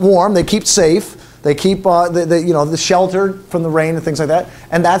 They keep warm. They keep safe. They keep the shelter from the rain and things like that.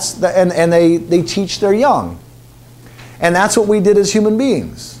 And they teach their young. And that's what we did as human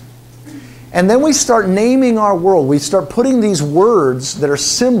beings. And then we start naming our world. We start putting these words that are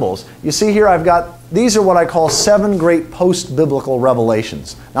symbols. You see here, these are what I call 7 great post-biblical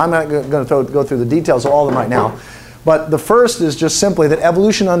revelations. Now, I'm not going to go through the details of all of them right now. But the first is just simply that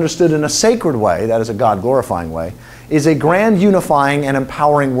evolution understood in a sacred way, that is a God-glorifying way, is a grand unifying and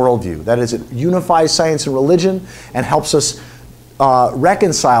empowering worldview. That is, it unifies science and religion and helps us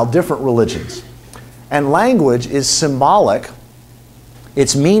reconcile different religions. And language is symbolic,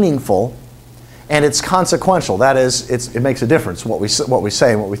 it's meaningful, and it's consequential. That is, it makes a difference what we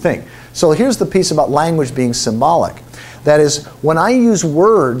say and what we think. So here's the piece about language being symbolic. That is, when I use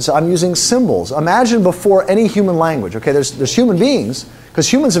words, I'm using symbols. Imagine before any human language. Okay, there's human beings,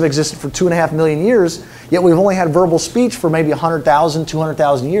 because humans have existed for 2.5 million years, yet we've only had verbal speech for maybe 100,000,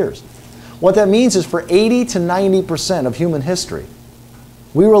 200,000 years. What that means is for 80 to 90% of human history,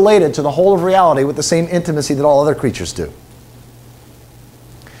 we related to the whole of reality with the same intimacy that all other creatures do.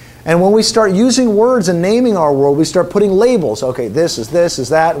 And when we start using words and naming our world, we start putting labels. Okay, this is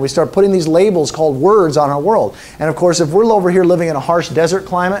that. And we start putting these labels called words on our world. And of course, if we're over here living in a harsh desert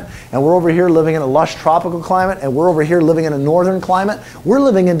climate, and we're over here living in a lush tropical climate, and we're over here living in a northern climate, we're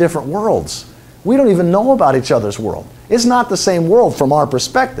living in different worlds. We don't even know about each other's world. It's not the same world from our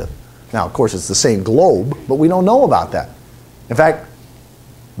perspective. Now, of course, it's the same globe, but we don't know about that. In fact,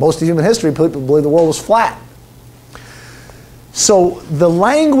 most of human history, people believe the world was flat. So the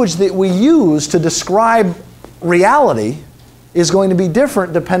language that we use to describe reality is going to be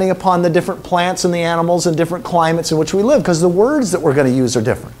different depending upon the different plants and the animals and different climates in which we live, because the words that we're going to use are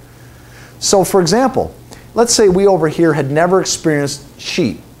different. So for example, let's say we over here had never experienced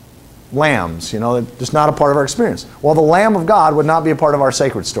sheep, lambs, they're just not a part of our experience. Well, the Lamb of God would not be a part of our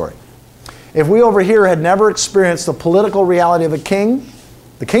sacred story. If we over here had never experienced the political reality of a king,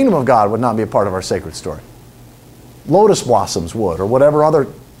 the kingdom of God would not be a part of our sacred story. Lotus blossoms would, or whatever other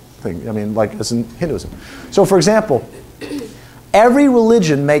thing, like as in Hinduism. So for example, every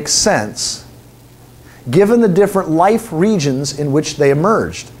religion makes sense given the different life regions in which they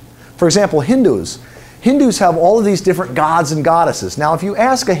emerged. For example, Hindus have all of these different gods and goddesses. Now, if you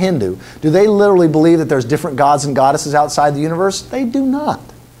ask a Hindu, do they literally believe that there's different gods and goddesses outside the universe? They do not.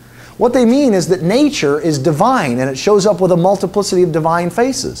 What they mean is that nature is divine, and it shows up with a multiplicity of divine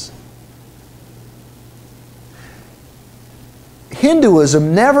faces.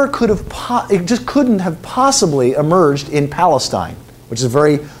 Hinduism never could have, it just couldn't have possibly emerged in Palestine, which is a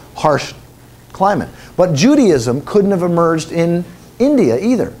very harsh climate. But Judaism couldn't have emerged in India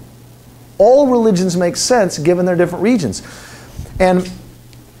either. All religions make sense given their different regions. And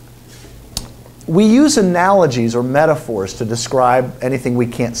we use analogies or metaphors to describe anything we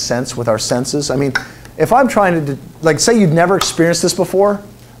can't sense with our senses. If I'm trying to, like, say you've never experienced this before,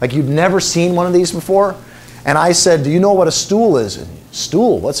 like you've never seen one of these before, and I said, do you know what a stool is?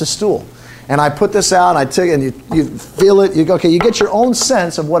 Stool, what's a stool? And I put this out, and I take it, and you feel it, you go, okay, you get your own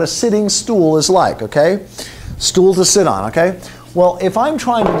sense of what a sitting stool is like, okay? Stool to sit on, okay? Well, if I'm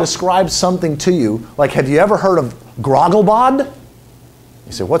trying to describe something to you, like have you ever heard of Grogglebod?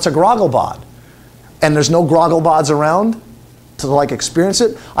 You say, what's a Grogglebod? And there's no Grogglebods around to like experience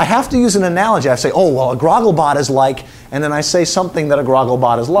it. I have to use an analogy. I say, oh, well, a Grogglebod is like, and then I say something that a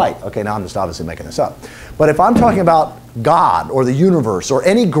Grogglebod is like. Okay, now I'm just obviously making this up. But if I'm talking about God or the universe or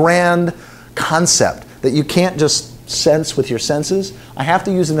any grand concept that you can't just sense with your senses, I have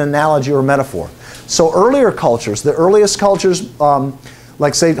to use an analogy or a metaphor. So earlier cultures, the earliest cultures,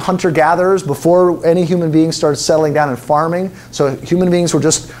 like say hunter-gatherers, before any human beings started settling down and farming, so human beings were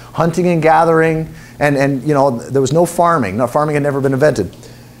just hunting and gathering, and there was no farming. No, farming had never been invented.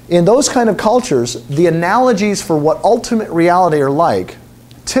 In those kind of cultures, the analogies for what ultimate reality are like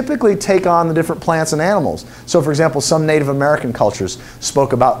typically take on the different plants and animals. So for example, some Native American cultures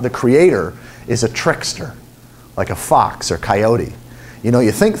spoke about the creator is a trickster, like a fox or coyote.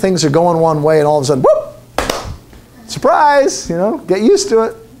 You think things are going one way and all of a sudden, whoop, surprise, get used to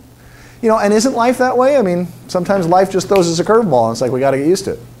it. And isn't life that way? Sometimes life just throws us a curveball and it's like we got to get used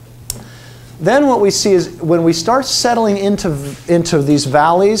to it. Then what we see is when we start settling into these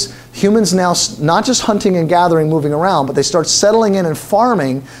valleys, humans now not just hunting and gathering, moving around, but they start settling in and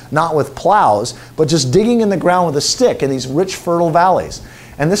farming, not with plows, but just digging in the ground with a stick in these rich, fertile valleys.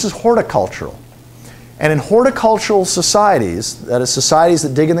 And this is horticultural. And in horticultural societies, that is societies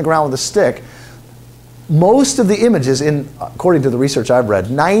that dig in the ground with a stick, most of the images, according to the research I've read,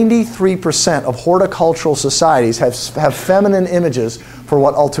 93% of horticultural societies have feminine images for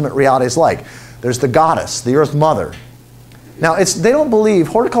what ultimate reality is like. There's the goddess, the earth mother. Now, they don't believe,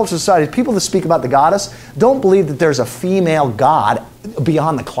 horticultural societies, people that speak about the goddess, don't believe that there's a female god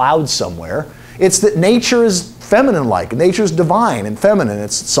beyond the clouds somewhere. It's that nature is feminine-like. Nature is divine and feminine.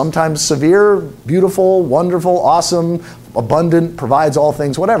 It's sometimes severe, beautiful, wonderful, awesome, abundant, provides all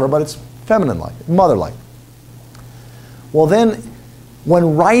things, whatever, but it's feminine-like, mother-like. Well then,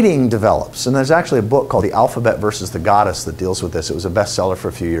 when writing develops, and there's actually a book called The Alphabet versus the Goddess that deals with this. It was a bestseller for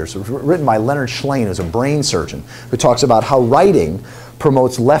a few years. It was written by Leonard Schlein, who's a brain surgeon, who talks about how writing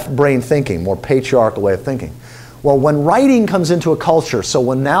promotes left brain thinking, more patriarchal way of thinking. Well, when writing comes into a culture, so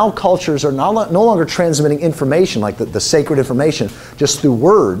when now cultures are no longer transmitting information, like the sacred information, just through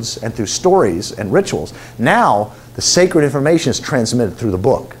words and through stories and rituals, now the sacred information is transmitted through the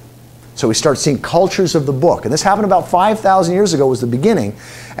book. So we start seeing cultures of the book. And this happened about 5,000 years ago was the beginning.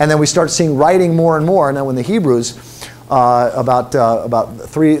 And then we start seeing writing more and more. And then when the Hebrews, about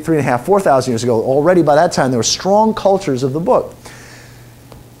 3,500, 4,000 years ago, already by that time there were strong cultures of the book.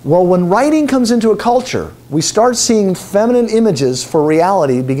 Well, when writing comes into a culture, we start seeing feminine images for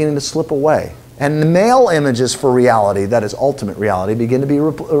reality beginning to slip away. And the male images for reality, that is ultimate reality, begin to be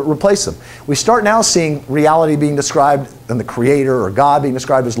replace them. We start now seeing reality being described, and the Creator or God being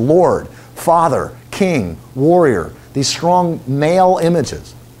described as Lord, Father, King, Warrior, these strong male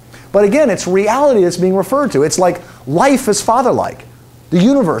images. But again, it's reality that's being referred to. It's like life is father-like. The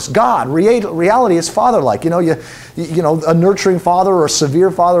universe, God, reality is father-like. A nurturing father or a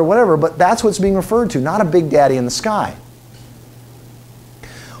severe father or whatever, but that's what's being referred to, not a big daddy in the sky.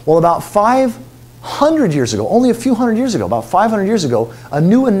 Well, about 100 years ago, only a few hundred years ago, about 500 years ago, a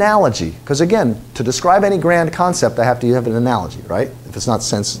new analogy, because again, to describe any grand concept, I have to have an analogy, right? If it's not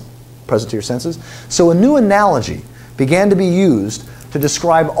present to your senses. So a new analogy began to be used to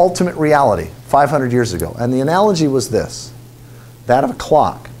describe ultimate reality 500 years ago. And the analogy was this, that of a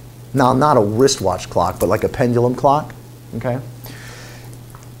clock. Now, not a wristwatch clock, but like a pendulum clock, okay?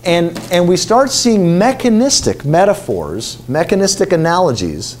 And we start seeing mechanistic metaphors, mechanistic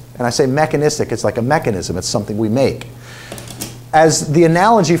analogies, and I say mechanistic, it's like a mechanism, it's something we make, as the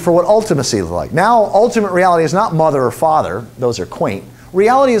analogy for what ultimacy is like. Now, ultimate reality is not mother or father, those are quaint.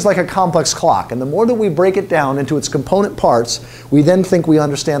 Reality is like a complex clock, and the more that we break it down into its component parts, we then think we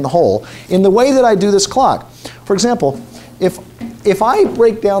understand the whole. In the way that I do this clock, for example, if I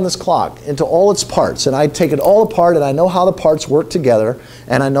break down this clock into all its parts, and I take it all apart, and I know how the parts work together,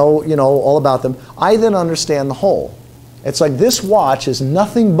 and I know, all about them, I then understand the whole. It's like this watch is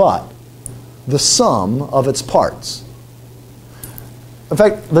nothing but the sum of its parts. In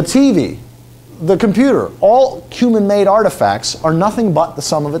fact, the TV, the computer, all human-made artifacts are nothing but the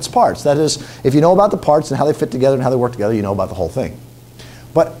sum of its parts. That is, if you know about the parts and how they fit together and how they work together, you know about the whole thing.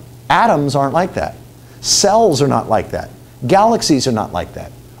 But atoms aren't like that. Cells are not like that. Galaxies are not like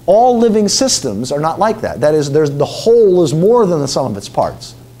that. All living systems are not like that. That is, the whole is more than the sum of its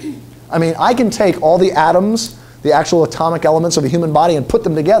parts. I mean, I can take all the atoms, the actual atomic elements of a human body, and put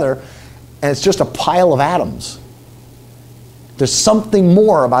them together, and it's just a pile of atoms. There's something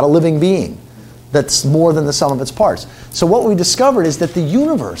more about a living being that's more than the sum of its parts. So what we discovered is that the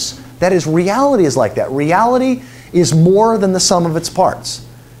universe, that is, reality is like that. Reality is more than the sum of its parts.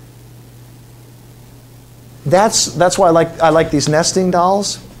 That's why I like these nesting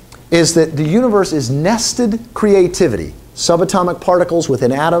dolls, is that the universe is nested creativity. Subatomic particles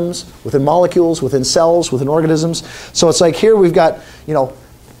within atoms, within molecules, within cells, within organisms. So it's like here we've got,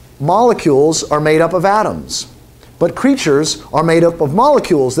 molecules are made up of atoms. But creatures are made up of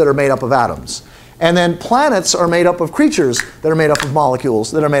molecules that are made up of atoms. And then planets are made up of creatures that are made up of molecules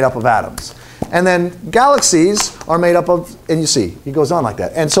that are made up of atoms. And then galaxies are made up of, and you see, it goes on like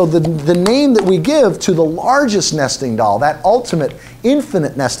that. And so the name that we give to the largest nesting doll, that ultimate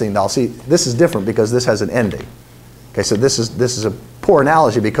infinite nesting doll, see, this is different because this has an ending. Okay, so this is a poor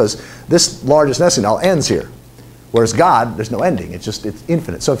analogy because this largest nesting doll ends here. Whereas God, there's no ending. It's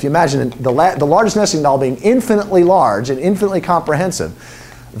infinite. So if you imagine the largest nesting doll being infinitely large and infinitely comprehensive,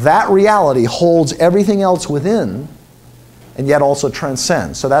 that reality holds everything else within and yet also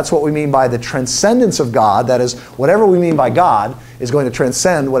transcends. So that's what we mean by the transcendence of God. That is, whatever we mean by God is going to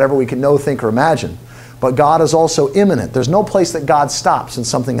transcend whatever we can know, think, or imagine. But God is also immanent. There's no place that God stops and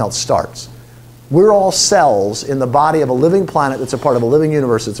something else starts. We're all cells in the body of a living planet that's a part of a living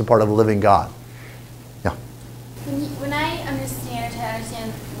universe that's a part of a living God. Yeah. When I understand or try to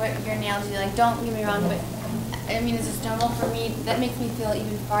understand what your analogy, like, don't get me wrong, but I mean, it's just normal for me. That makes me feel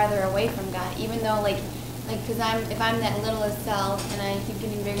even farther away from God, even though, because if I'm that littlest cell and I keep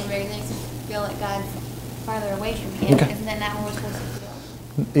getting bigger and bigger, then I feel like God's farther away from me. Okay. Isn't that not what we're supposed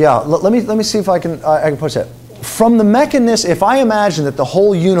to feel? Yeah. Let me see if I can push that. From the mechanism, if I imagine that the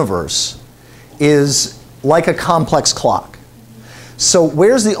whole universe is like a complex clock, so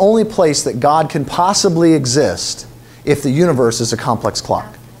where's the only place that God can possibly exist if the universe is a complex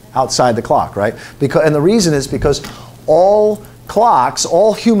clock? Outside the clock, right? And the reason is because all clocks,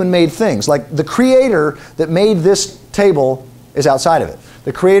 all human-made things, like the creator that made this table is outside of it.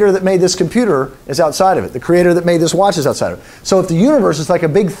 The creator that made this computer is outside of it. The creator that made this watch is outside of it. So if the universe is like a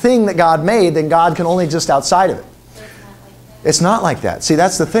big thing that God made, then God can only exist outside of it. It's not like that. See,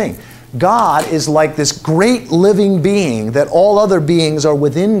 that's the thing. God is like this great living being that all other beings are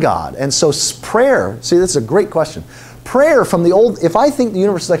within God. And so prayer, see, this is a great question. Prayer from the old, if I think the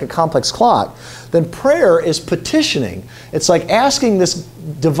universe is like a complex clock, then prayer is petitioning. It's like asking this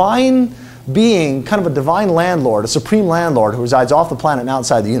divine being, kind of a divine landlord, a supreme landlord who resides off the planet and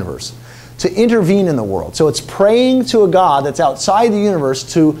outside the universe, to intervene in the world. So it's praying to a God that's outside the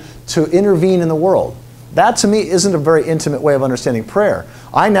universe to intervene in the world. That to me isn't a very intimate way of understanding prayer.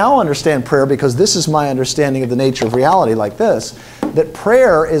 I now understand prayer because this is my understanding of the nature of reality like this, that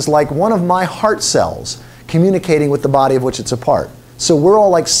prayer is like one of my heart cells communicating with the body of which it's a part. So we're all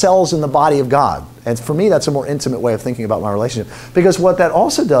like cells in the body of God. And for me, that's a more intimate way of thinking about my relationship. Because what that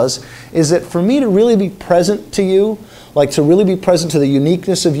also does is that for me to really be present to you, like to really be present to the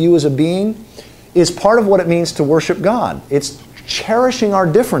uniqueness of you as a being, is part of what it means to worship God. It's cherishing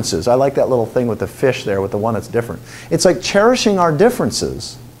our differences. I like that little thing with the fish there, with the one that's different. It's like cherishing our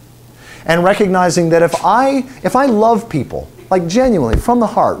differences and recognizing that if I love people, like genuinely, from the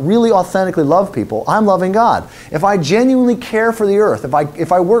heart, really authentically love people, I'm loving God. If I genuinely care for the earth,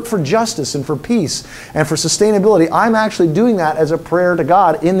 if I work for justice and for peace and for sustainability, I'm actually doing that as a prayer to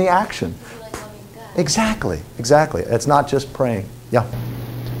God in the action. Like loving God. Exactly, exactly. It's not just praying. Yeah.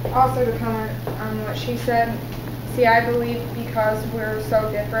 Also to comment on what she said, see, I believe because we're so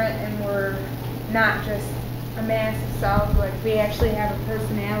different and we're not just a mass of cells, like we actually have a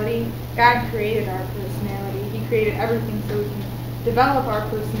personality. God created our personality. He created everything so we can develop our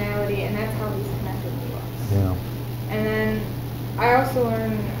personality, and that's how He's connected to us. Yeah. And then I also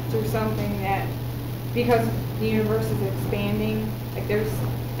learned through something that because the universe is expanding, like there's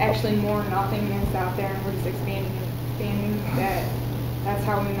actually more nothingness out there, and we're just expanding and expanding, that's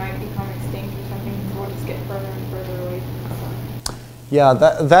how we might become extinct or something, so we'll just get further and further away from the sun. Yeah,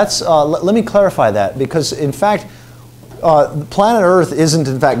 let me clarify that, because in fact, planet Earth isn't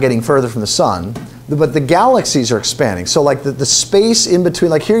in fact getting further from the sun, but the galaxies are expanding. So like the space in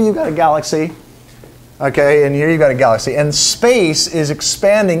between, like here you've got a galaxy, okay, and here you've got a galaxy, and space is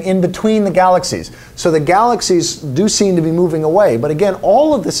expanding in between the galaxies. So the galaxies do seem to be moving away, but again,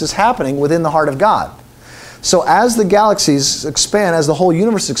 all of this is happening within the heart of God. So as the galaxies expand, as the whole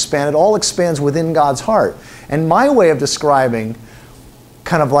universe expands, it all expands within God's heart. And my way of describing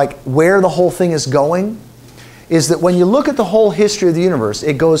kind of like where the whole thing is going is that when you look at the whole history of the universe,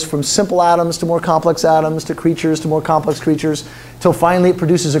 it goes from simple atoms to more complex atoms to creatures to more complex creatures till finally it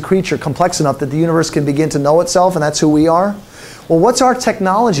produces a creature complex enough that the universe can begin to know itself, and that's who we are. Well, what's our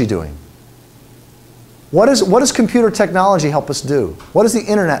technology doing? What does computer technology help us do? What does the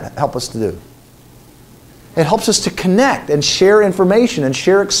internet help us to do? It helps us to connect and share information and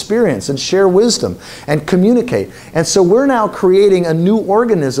share experience and share wisdom and communicate. And so we're now creating a new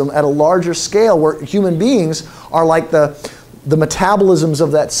organism at a larger scale where human beings are like the metabolisms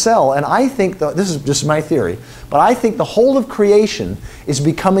of that cell. And I think, this is just my theory, but I think the whole of creation is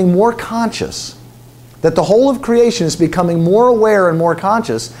becoming more conscious. That the whole of creation is becoming more aware and more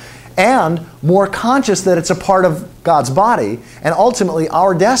conscious, and more conscious that it's a part of God's body, and ultimately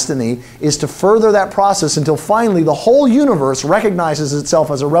our destiny is to further that process until finally the whole universe recognizes itself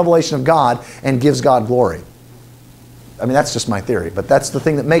as a revelation of God and gives God glory. I mean, that's just my theory, but that's the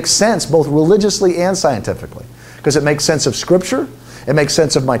thing that makes sense both religiously and scientifically, because it makes sense of Scripture, it makes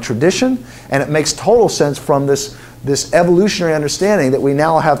sense of my tradition, and it makes total sense from this evolutionary understanding that we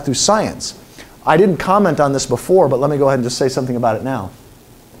now have through science. I didn't comment on this before, but let me go ahead and just say something about it now.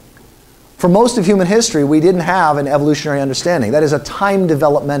 For most of human history, we didn't have an evolutionary understanding. That is a time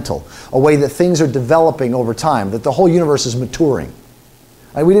developmental, a way that things are developing over time, that the whole universe is maturing.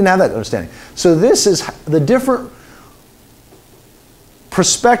 We didn't have that understanding. So this is the different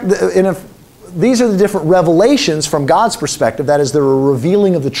perspective. These are the different revelations from God's perspective. That is, they're a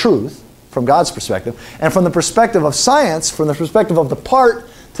revealing of the truth from God's perspective. And from the perspective of science, from the perspective of the part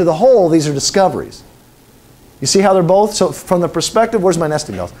to the whole, these are discoveries. You see how they're both? So from the perspective, where's my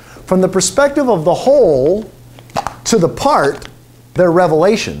nesting dolls? From the perspective of the whole to the part, they're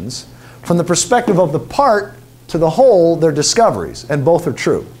revelations. From the perspective of the part to the whole, they're discoveries. And both are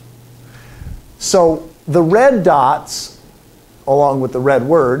true. So the red dots, along with the red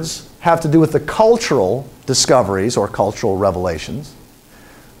words, have to do with the cultural discoveries or cultural revelations.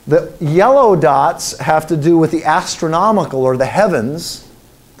 The yellow dots have to do with the astronomical or the heavens,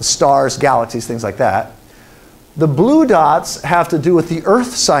 the stars, galaxies, things like that. The blue dots have to do with the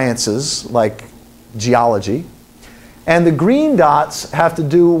earth sciences, like geology. And the green dots have to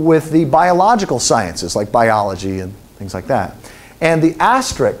do with the biological sciences, like biology and things like that. And the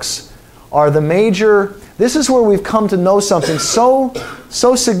asterisks are the major... This is where we've come to know something so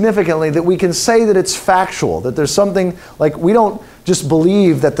significantly that we can say that it's factual, that there's something, like we don't just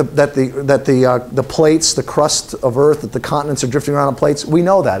believe that the plates, the crust of Earth, that the continents are drifting around on plates. We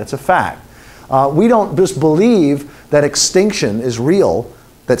know that. It's a fact. We don't just believe that extinction is real,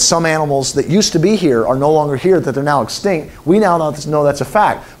 that some animals that used to be here are no longer here, that they're now extinct. We now know that's a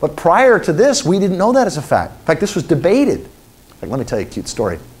fact. But prior to this, we didn't know that as a fact. In fact, this was debated. Let me tell you a cute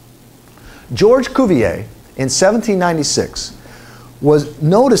story. George Cuvier, in 1796, was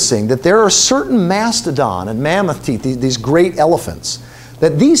noticing that there are certain mastodon and mammoth teeth, these great elephants,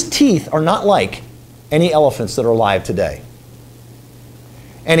 that these teeth are not like any elephants that are alive today.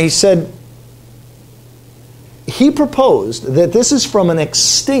 And he said, he proposed that this is from an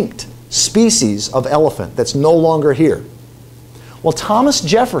extinct species of elephant that's no longer here. Well, Thomas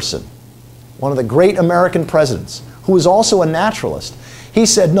Jefferson, one of the great American presidents, who was also a naturalist, he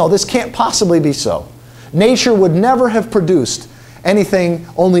said, no, this can't possibly be so. Nature would never have produced anything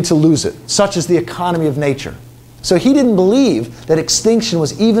only to lose it, such as the economy of nature. So he didn't believe that extinction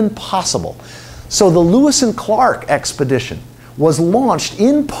was even possible. So the Lewis and Clark expedition, was launched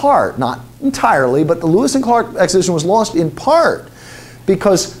in part, not entirely, but the Lewis and Clark expedition was launched in part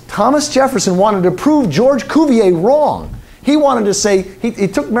because Thomas Jefferson wanted to prove George Cuvier wrong. He wanted to say, he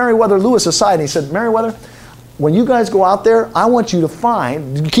took Meriwether Lewis aside and he said, Meriwether, when you guys go out there, I want you to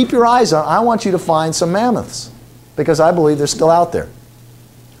find, keep your eyes on, I want you to find some mammoths because I believe they're still out there.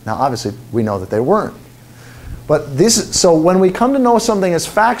 Now, obviously, we know that they weren't. But this, so when we come to know something as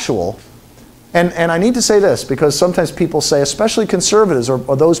factual, and I need to say this because sometimes people say, especially conservatives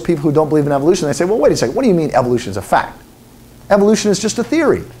or those people who don't believe in evolution, they say, well, wait a second, what do you mean evolution is a fact? Evolution is just a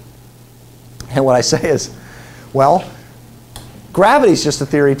theory. And what I say is, well, gravity is just a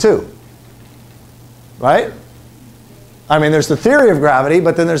theory too, right? I mean, there's the theory of gravity,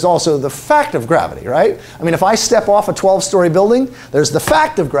 but then there's also the fact of gravity, right? I mean, if I step off a 12-story building, there's the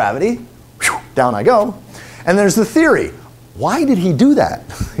fact of gravity, whew, down I go, and there's the theory. Why did he do that?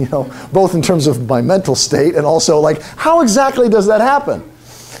 You know, both in terms of my mental state and also like, how exactly does that happen?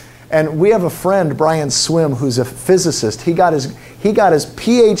 And we have a friend, Brian Swim, who's a physicist. He got his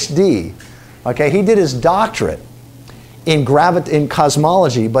PhD, okay? He did his doctorate in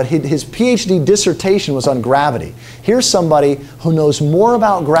cosmology, but his PhD dissertation was on gravity. Here's somebody who knows more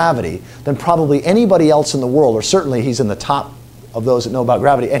about gravity than probably anybody else in the world, or certainly he's in the top of those that know about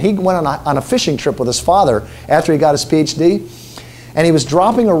gravity. And he went on a fishing trip with his father after he got his PhD, and he was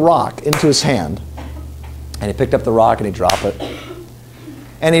dropping a rock into his hand, and he picked up the rock and he dropped it.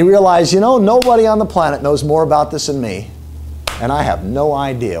 And he realized, you know, nobody on the planet knows more about this than me, and I have no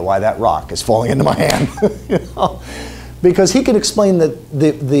idea why that rock is falling into my hand. You know? Because he could explain the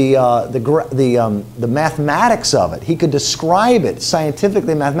mathematics of it. He could describe it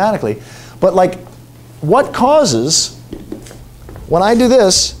scientifically, mathematically. But like, what causes, when I do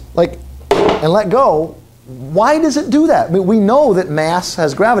this, like, and let go, why does it do that? I mean, we know that mass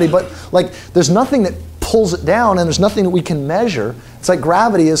has gravity, but like, there's nothing that pulls it down, and there's nothing that we can measure. It's like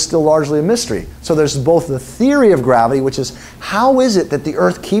gravity is still largely a mystery. So there's both the theory of gravity, which is how is it that the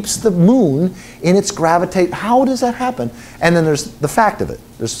Earth keeps the moon in its gravitate? How does that happen? And then there's the fact of it.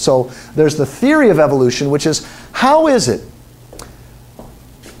 So there's the theory of evolution, which is how is it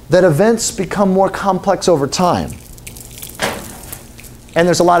that events become more complex over time? And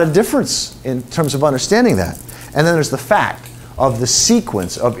there's a lot of difference in terms of understanding that. And then there's the fact of the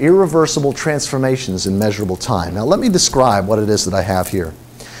sequence of irreversible transformations in measurable time. Now let me describe what it is that I have here.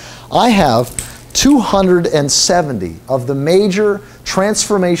 I have 270 of the major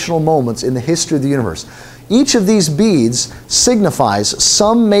transformational moments in the history of the universe. Each of these beads signifies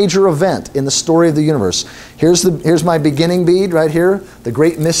some major event in the story of the universe. Here's my beginning bead right here, the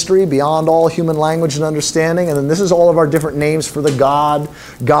great mystery beyond all human language and understanding. And then this is all of our different names for the God,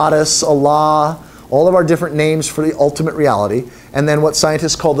 Goddess, Allah, all of our different names for the ultimate reality, and then what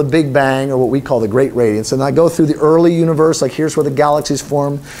scientists call the Big Bang, or what we call the Great Radiance. And I go through the early universe, like here's where the galaxies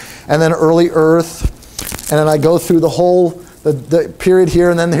formed, and then early Earth, and then I go through the whole, the period here,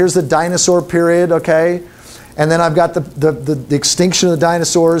 and then here's the dinosaur period, okay? And then I've got the extinction of the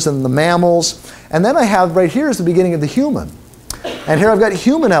dinosaurs and the mammals, and then I have right here is the beginning of the human. And here I've got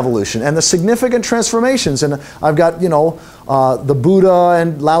human evolution and the significant transformations. And I've got, you know, the Buddha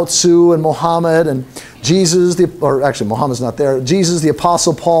and Lao Tzu and Muhammad and Jesus, or actually Muhammad's not there, Jesus, the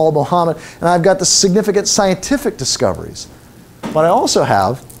Apostle Paul, Muhammad. And I've got the significant scientific discoveries. But I also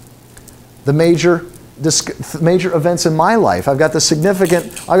have the major events in my life. I've got the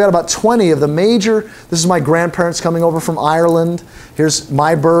significant, I've got about 20 of the major, this is my grandparents coming over from Ireland. Here's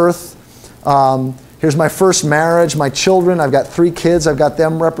my birth. Here's my first marriage, my children. I've got 3 kids. I've got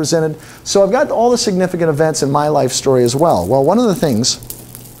them represented. So I've got all the significant events in my life story as well. Well, one of the things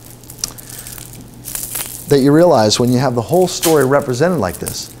that you realize when you have the whole story represented like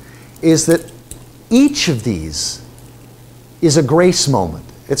this is that each of these is a grace moment.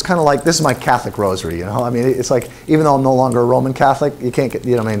 It's kind of like, this is my Catholic rosary, you know? I mean, it's like, even though I'm no longer a Roman Catholic, you can't get,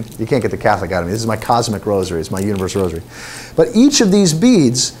 you know what I mean? You can't get the Catholic out of me. This is my cosmic rosary. It's my universal rosary. But each of these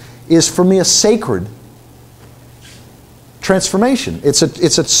beads is for me a sacred transformation. It's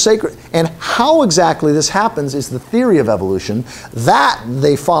a sacred, and how exactly this happens is the theory of evolution. That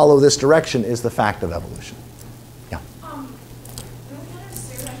they follow this direction is the fact of evolution. Yeah. I'm kind of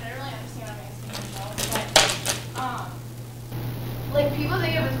stupid. I don't really understand what I'm asking myself, but like people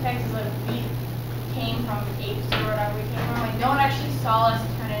think of us as like we came from apes or whatever we came from. Like no one actually saw us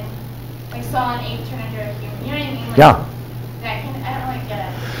turn in, like saw an ape turn into a human. You know what I mean? Like, Yeah. That can, I don't really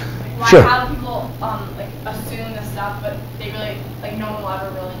get it. Why, Sure. how do people like assume this stuff, but they really, like no one will ever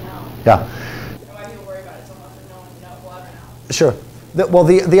really know? Yeah. And why people worry about it so much and no one will ever know? Sure. Well,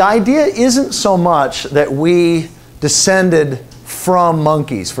 the idea isn't so much that we descended from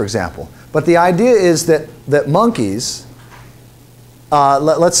monkeys, for example, but the idea is that monkeys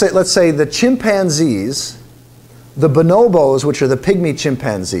let's say the chimpanzees, the bonobos, which are the pygmy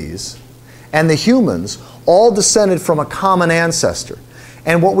chimpanzees, and the humans all descended from a common ancestor.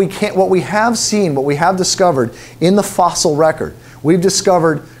 And what we have seen, what we have discovered in the fossil record, we've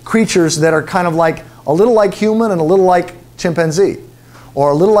discovered creatures that are kind of like a little like human and a little like chimpanzee,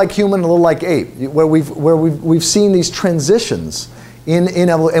 or a little like human and a little like ape, where we've seen these transitions in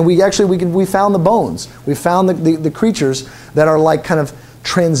evolution. And we found the bones. We found the creatures that are like kind of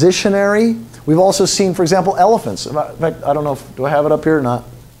transitionary. We've also seen, for example, elephants. In fact, I don't know do I have it up here or not.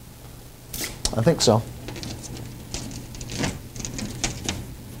 I think so.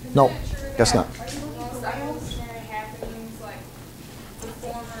 No, guess not. Most evolutionary happenings, like the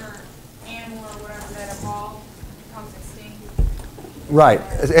former animal or whatever that evolved becomes extinct. Right,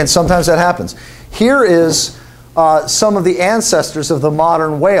 and sometimes that happens. Here is some of the ancestors of the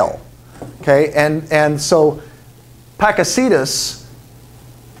modern whale. Okay, and so Pakicetus,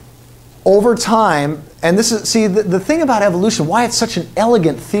 over time, and this is, see, the thing about evolution, why it's such an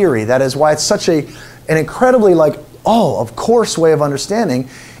elegant theory, that is why it's such an incredibly like, oh, of course way of understanding,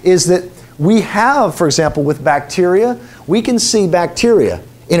 is that we have, for example, with bacteria, we can see bacteria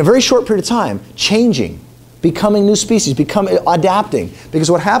in a very short period of time changing, becoming new species, adapting. Because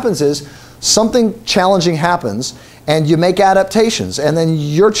what happens is something challenging happens and you make adaptations, and then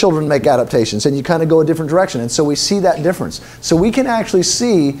your children make adaptations, and you kind of go a different direction. And so we see that difference. So we can actually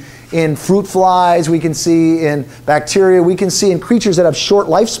see in fruit flies, we can see in bacteria, we can see in creatures that have short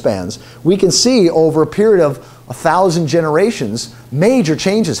lifespans, we can see over a period of 1,000 generations, major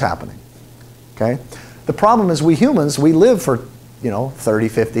changes happening. Okay? The problem is we humans, we live for 30,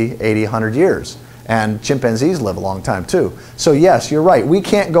 50, 80, 100 years. And chimpanzees live a long time too. So yes, you're right. We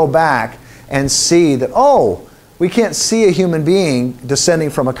can't go back and see that, oh, we can't see a human being descending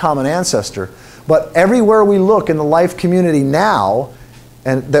from a common ancestor. But everywhere we look in the life community now,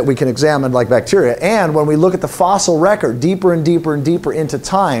 and that we can examine like bacteria, and when we look at the fossil record deeper and deeper and deeper into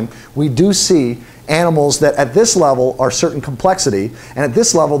time, we do see animals that at this level are certain complexity, and at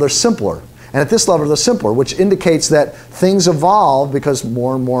this level they're simpler. And at this level they're simpler, which indicates that things evolve because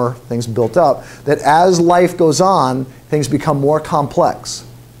more and more things built up, that as life goes on, things become more complex.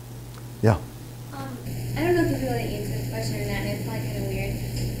 Yeah? I don't know if you really answer this question or not, and it's probably kind of weird,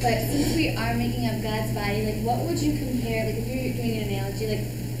 but since we are making up God's body, like what would you compare, like if you're doing an analogy,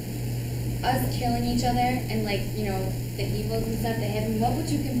 like us killing each other and like, the evils and stuff that happen, what would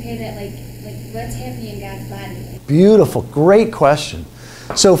you compare that, like what's happening in God's body? Beautiful, great question.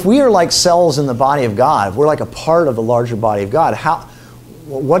 So if we are like cells in the body of God, if we're like a part of the larger body of God,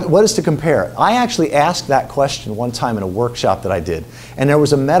 what is to compare? I actually asked that question one time in a workshop that I did. And there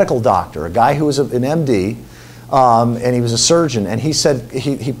was a medical doctor, a guy who was an MD, and he was a surgeon. And he said,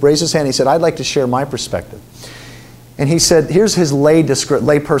 he raised his hand, he said, I'd like to share my perspective. And he said, here's his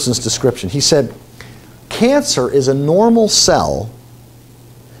layperson's description. He said, cancer is a normal cell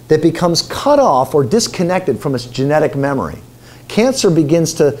that becomes cut off or disconnected from its genetic memory. Cancer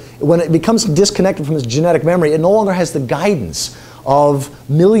begins to, when it becomes disconnected from its genetic memory, it no longer has the guidance of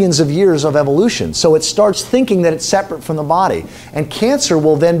millions of years of evolution. So it starts thinking that it's separate from the body. And cancer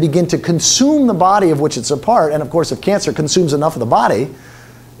will then begin to consume the body of which it's a part. And of course, if cancer consumes enough of the body,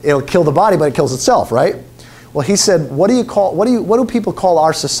 it'll kill the body, but it kills itself, right? Well, he said, what do people call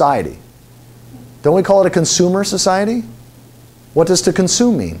our society? Don't we call it a consumer society? What does to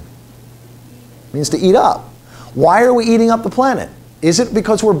consume mean? It means to eat up. Why are we eating up the planet? Is it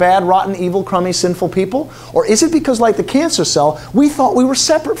because we're bad, rotten, evil, crummy, sinful people? Or is it because, like the cancer cell, we thought we were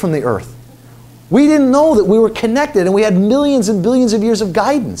separate from the earth? We didn't know that we were connected and we had millions and billions of years of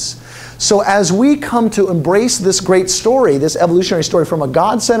guidance. So as we come to embrace this great story, this evolutionary story from a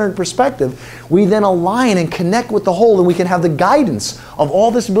God-centered perspective, we then align and connect with the whole, and we can have the guidance of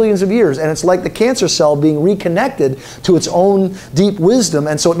all this billions of years. And it's like the cancer cell being reconnected to its own deep wisdom,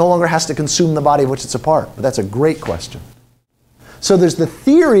 and so it no longer has to consume the body of which it's a part. But that's a great question. So there's the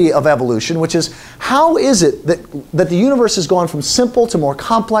theory of evolution, which is how is it that the universe has gone from simple to more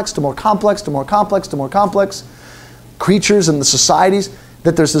complex, to more complex, to more complex, to more complex, creatures and the societies,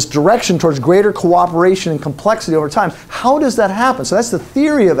 that there's this direction towards greater cooperation and complexity over time. How does that happen? So that's the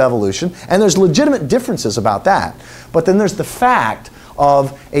theory of evolution, and there's legitimate differences about that. But then there's the fact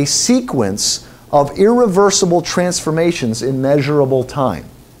of a sequence of irreversible transformations in measurable time,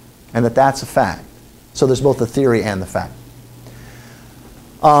 and that's a fact. So there's both the theory and the fact.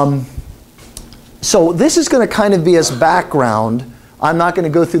 So this is going to kind of be as background. I'm not going to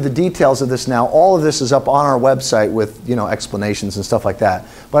go through the details of this now. All of this is up on our website with explanations and stuff like that.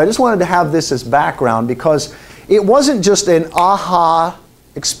 But I just wanted to have this as background because it wasn't just an aha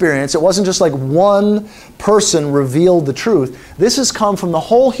experience. It wasn't just like one person revealed the truth. This has come from the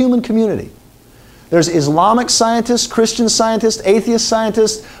whole human community. There's Islamic scientists, Christian scientists, atheist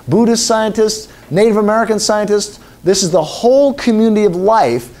scientists, Buddhist scientists, Native American scientists. This is the whole community of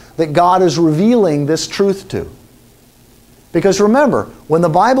life that God is revealing this truth to. Because remember, when the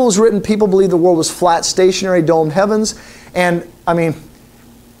Bible was written, people believed the world was flat, stationary, domed heavens. And, I mean,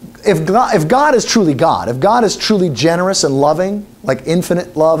 if God is truly God, if God is truly generous and loving, like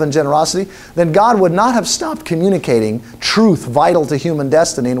infinite love and generosity, then God would not have stopped communicating truth vital to human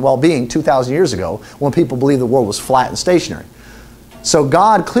destiny and well-being 2,000 years ago when people believed the world was flat and stationary. So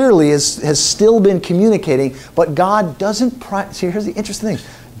God clearly has still been communicating, but God doesn't, see, here's the interesting thing.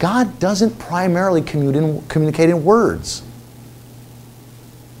 God doesn't primarily communicate in words.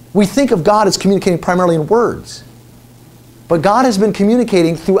 We think of God as communicating primarily in words. But God has been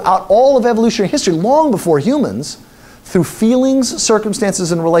communicating throughout all of evolutionary history, long before humans, through feelings,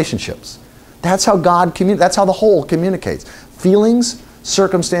 circumstances, and relationships. That's how that's how the whole communicates. Feelings,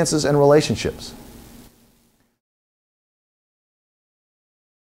 circumstances, and relationships.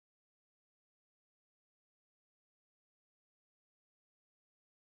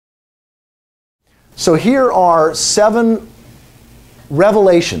 So here are 7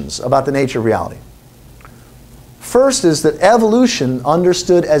 revelations about the nature of reality. First is that evolution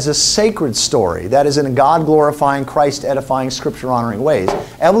understood as a sacred story, that is in a God-glorifying, Christ-edifying, Scripture-honoring ways.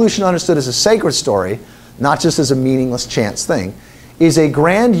 Evolution understood as a sacred story, not just as a meaningless chance thing, is a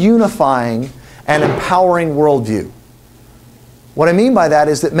grand unifying and empowering worldview. What I mean by that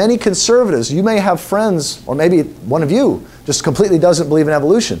is that many conservatives, you may have friends, or maybe one of you just completely doesn't believe in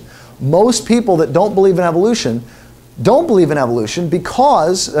evolution. Most people that don't believe in evolution don't believe in evolution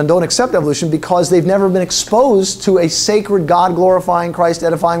because, and don't accept evolution because they've never been exposed to a sacred, God-glorifying,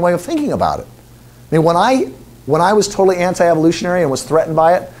 Christ-edifying way of thinking about it. I mean, when I was totally anti-evolutionary and was threatened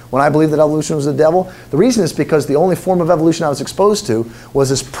by it, when I believed that evolution was the devil, the reason is because the only form of evolution I was exposed to was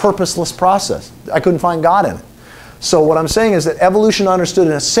this purposeless process. I couldn't find God in it. So what I'm saying is that evolution understood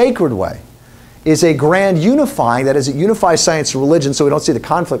in a sacred way is a grand unifying, that is, it unifies science and religion, so we don't see the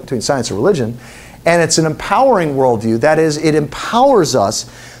conflict between science and religion. And it's an empowering worldview. That is, it empowers us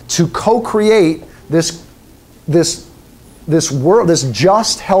to co-create this world, this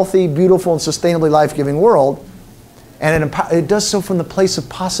just, healthy, beautiful, and sustainably life-giving world. And it does so from the place of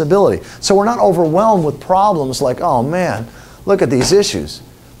possibility. So we're not overwhelmed with problems like, oh man, look at these issues.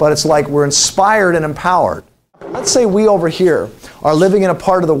 But it's like we're inspired and empowered. Let's say we over here are living in a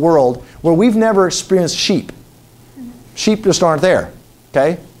part of the world where we've never experienced sheep. Sheep just aren't there,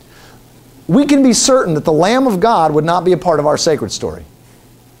 okay? We can be certain that the Lamb of God would not be a part of our sacred story.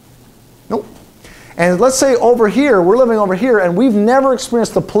 Nope. And let's say over here, we're living over here, and we've never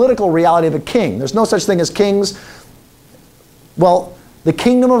experienced the political reality of a king. There's no such thing as kings. Well, the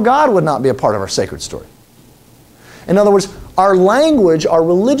kingdom of God would not be a part of our sacred story. In other words, our language, our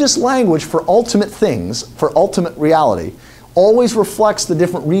religious language for ultimate things, for ultimate reality, always reflects the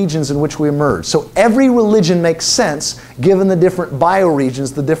different regions in which we emerge. So every religion makes sense given the different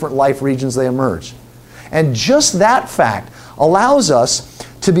bioregions, the different life regions they emerge. And just that fact allows us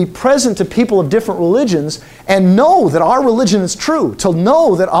to be present to people of different religions and know that our religion is true, to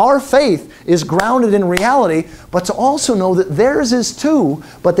know that our faith is grounded in reality, but to also know that theirs is too,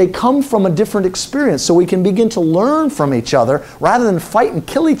 but they come from a different experience. So we can begin to learn from each other rather than fight and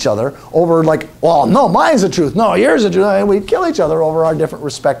kill each other over like, well, no, mine's the truth, no, yours is the truth. And we kill each other over our different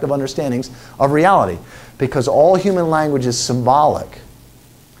respective understandings of reality. Because all human language is symbolic.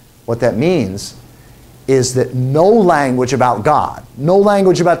 What that means is that no language about God, no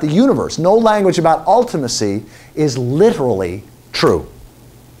language about the universe, no language about ultimacy is literally true.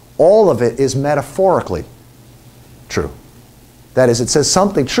 All of it is metaphorically true. That is, it says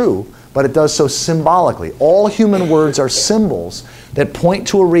something true, but it does so symbolically. All human words are symbols that point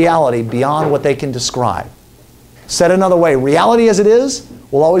to a reality beyond what they can describe. Said another way, reality as it is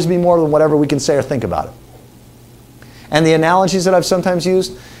will always be more than whatever we can say or think about it. And the analogies that I've sometimes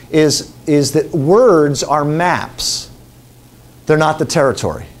used is that words are maps. They're not the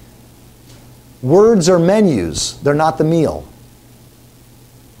territory. Words are menus. They're not the meal.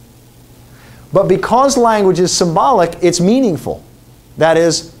 But because language is symbolic, it's meaningful. That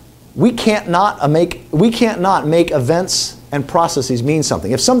is, we can't not make events and processes mean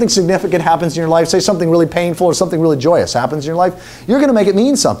something. If something significant happens in your life, say something really painful or something really joyous happens in your life, you're going to make it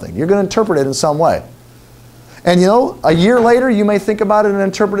mean something. You're going to interpret it in some way. And you know, a year later, you may think about it and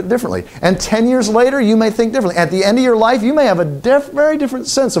interpret it differently. And 10 years later, you may think differently. At the end of your life, you may have a very different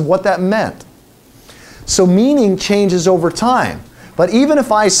sense of what that meant. So meaning changes over time. But even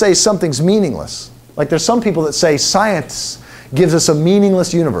if I say something's meaningless, like there's some people that say science gives us a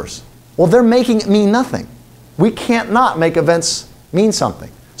meaningless universe. Well, they're making it mean nothing. We can't not make events mean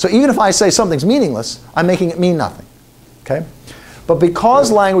something. So even if I say something's meaningless, I'm making it mean nothing. Okay? But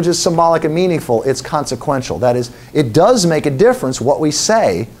because language is symbolic and meaningful, it's consequential. That is, it does make a difference what we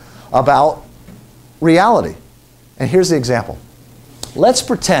say about reality. And here's the example. Let's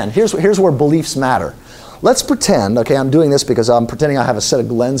pretend, here's where beliefs matter. Let's pretend, okay, I'm doing this because I'm pretending I have a set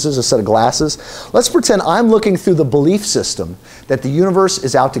of lenses, a set of glasses. Let's pretend I'm looking through the belief system that the universe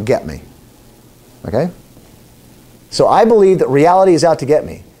is out to get me. Okay? So I believe that reality is out to get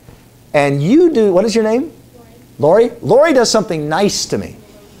me. And you do, what is your name? Lori? Lori does something nice to me.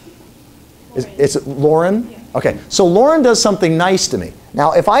 Is it Lauren? Yeah. Okay, so Lauren does something nice to me.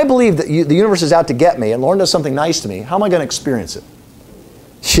 Now, if I believe that the universe is out to get me and Lauren does something nice to me, how am I going to experience it?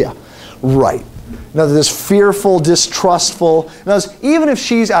 Yeah, right. Now, this fearful, distrustful. Now, even if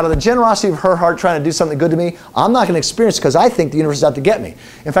she's out of the generosity of her heart trying to do something good to me, I'm not going to experience it because I think the universe is out to get me.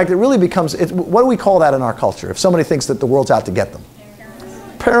 In fact, it really becomes, what do we call that in our culture? If somebody thinks that the world's out to get them?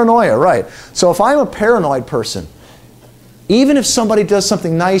 Paranoia, right. So if I'm a paranoid person, even if somebody does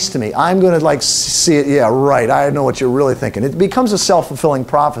something nice to me, I'm going to like see it, yeah, right, I know what you're really thinking. It becomes a self-fulfilling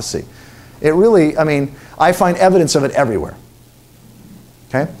prophecy. It really, I mean, I find evidence of it everywhere.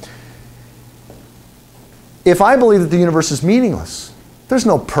 Okay? If I believe that the universe is meaningless, there's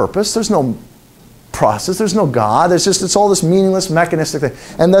no purpose, there's no process, there's no God, there's just, it's all this meaningless, mechanistic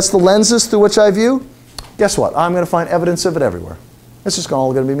thing. And that's the lenses through which I view, guess what? I'm going to find evidence of it everywhere. It's just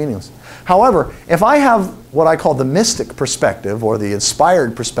all going to be meaningless. However, if I have what I call the mystic perspective, or the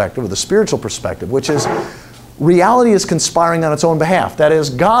inspired perspective, or the spiritual perspective, which is reality is conspiring on its own behalf. That is,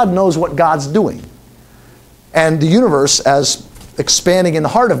 God knows what God's doing. And the universe, as expanding in the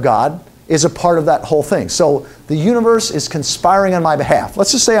heart of God, is a part of that whole thing. So the universe is conspiring on my behalf.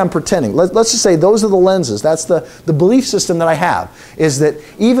 Let's just say I'm pretending. Let's just say those are the lenses. That's the belief system that I have, is that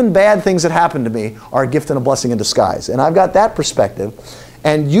even bad things that happen to me are a gift and a blessing in disguise. And I've got that perspective.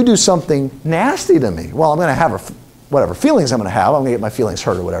 And you do something nasty to me. Well, I'm going to have whatever feelings I'm going to have. I'm going to get my feelings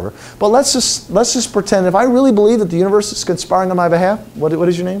hurt or whatever. But let's just pretend if I really believe that the universe is conspiring on my behalf. What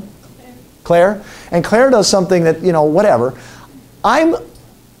is your name? Claire. And Claire does something that, you know, whatever. I'm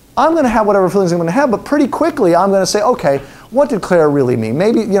going to have whatever feelings I'm going to have, but pretty quickly I'm going to say, okay, what did Claire really mean?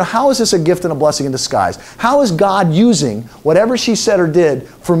 Maybe, you know, how is this a gift and a blessing in disguise? How is God using whatever she said or did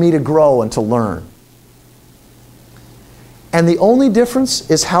for me to grow and to learn? And the only difference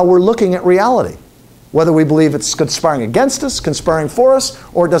is how we're looking at reality. Whether we believe it's conspiring against us, conspiring for us,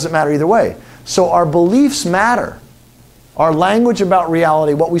 or it doesn't matter either way. So our beliefs matter. Our language about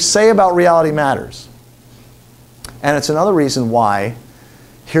reality, what we say about reality matters. And it's another reason why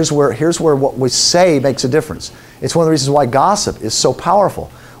here's where what we say makes a difference. It's one of the reasons why gossip is so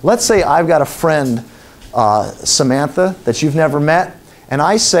powerful. Let's say I've got a friend, Samantha, that you've never met, and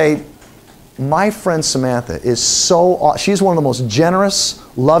I say, my friend Samantha is so, she's one of the most generous,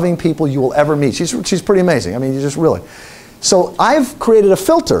 loving people you will ever meet. She's pretty amazing. I mean, you just really. So I've created a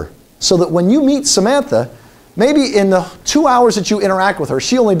filter so that when you meet Samantha, maybe in the 2 hours that you interact with her,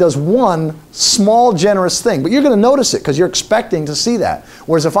 she only does one small, generous thing. But you're going to notice it because you're expecting to see that.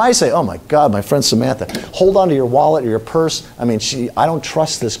 Whereas if I say, oh my God, my friend Samantha, hold on to your wallet or your purse. I mean, I don't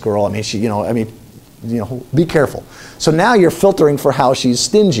trust this girl. I mean, be careful. So now you're filtering for how she's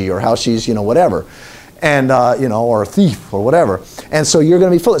stingy or how she's, whatever. And, or a thief or whatever. And so you're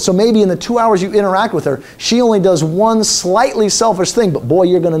going to be filtered. So maybe in the 2 hours you interact with her, she only does one slightly selfish thing. But boy,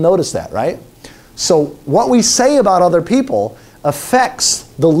 you're going to notice that, right? So what we say about other people affects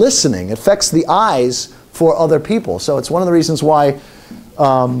the listening, affects the eyes for other people. So it's one of the reasons why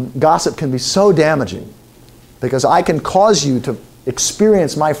gossip can be so damaging, because I can cause you to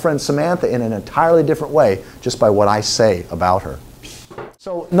experience my friend Samantha in an entirely different way just by what I say about her.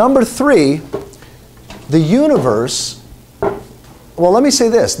 So number 3, the universe, well, let me say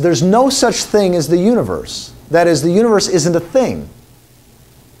this. There's no such thing as the universe. That is, the universe isn't a thing.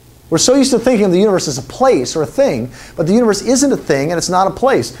 We're so used to thinking of the universe as a place or a thing, but the universe isn't a thing and it's not a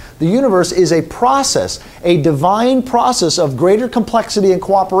place. The universe is a process, a divine process of greater complexity and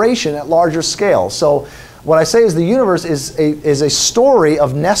cooperation at larger scale. So what I say is the universe is a story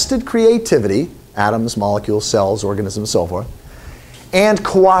of nested creativity, atoms, molecules, cells, organisms, and so forth, and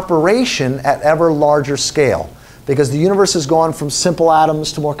cooperation at ever larger scale. Because the universe has gone from simple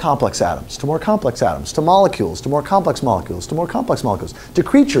atoms to more complex atoms, to more complex atoms, to molecules, to more complex molecules, to more complex molecules, to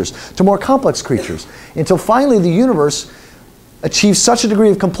creatures, to more complex creatures, until finally the universe achieves such a degree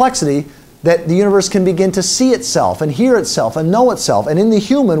of complexity that the universe can begin to see itself and hear itself and know itself. And in the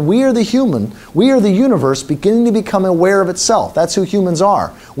human, we are the universe beginning to become aware of itself. That's who humans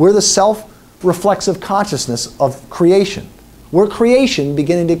are. We're the self-reflexive consciousness of creation. We're creation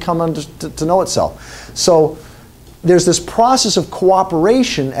beginning to come to know itself. So there's this process of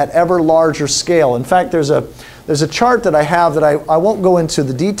cooperation at ever larger scale. In fact, there's a chart that I have that I won't go into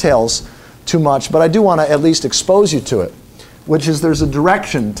the details too much, but I do want to at least expose you to it, which is there's a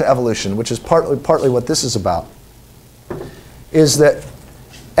direction to evolution, which is partly what this is about, is that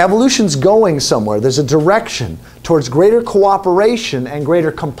evolution's going somewhere. There's a direction towards greater cooperation and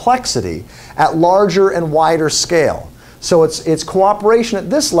greater complexity at larger and wider scale. So it's cooperation at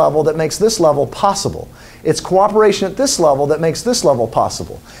this level that makes this level possible. It's cooperation at this level that makes this level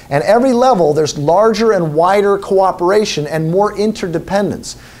possible. And every level, there's larger and wider cooperation and more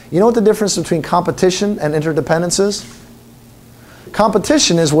interdependence. You know what the difference between competition and interdependence is?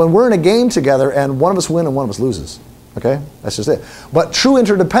 Competition is when we're in a game together and one of us wins and one of us loses. Okay? That's just it. But true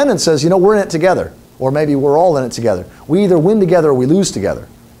interdependence says, you know, we're in it together. Or maybe we're all in it together. We either win together or we lose together.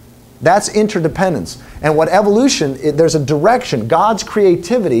 That's interdependence. And what evolution, there's a direction. God's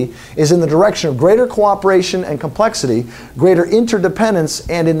creativity is in the direction of greater cooperation and complexity, greater interdependence,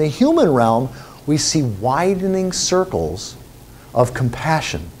 and in the human realm, we see widening circles of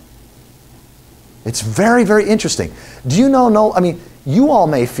compassion. It's very, very interesting. Do you know, I mean, you all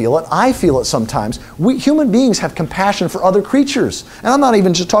may feel it. I feel it sometimes. We human beings have compassion for other creatures. And I'm not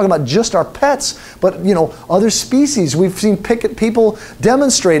even just talking about just our pets, but, you know, other species. We've seen people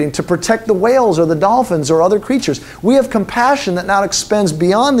demonstrating to protect the whales or the dolphins or other creatures. We have compassion that now extends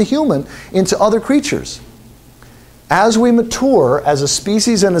beyond the human into other creatures. As we mature as a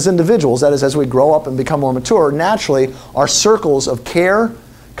species and as individuals, that is, as we grow up and become more mature, naturally our circles of care,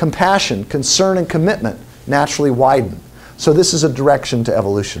 compassion, concern, and commitment naturally widen. So this is a direction to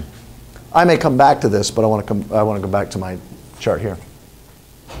evolution. I may come back to this, but I want to go back to my chart here.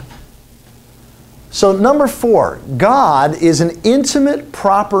 So number 4, God is an intimate,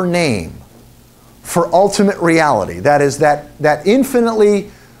 proper name for ultimate reality. That is that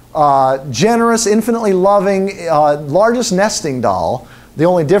infinitely generous, infinitely loving, largest nesting doll. The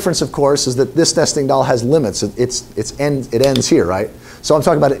only difference, of course, is that this nesting doll has limits. It ends here, right? So I'm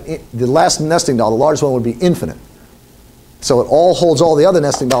talking about the last nesting doll, the largest one would be infinite. So it all holds all the other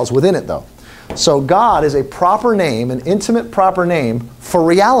nesting dolls within it, though. So God is a proper name, an intimate proper name for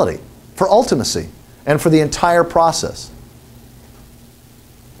reality, for ultimacy, and for the entire process.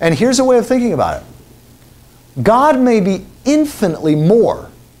 And here's a way of thinking about it. God may be infinitely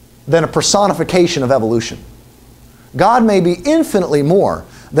more than a personification of evolution. God may be infinitely more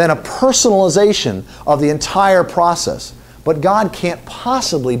than a personalization of the entire process. But God can't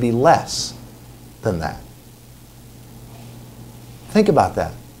possibly be less than that. Think about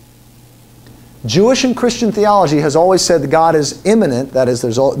that. Jewish and Christian theology has always said that God is immanent, that is,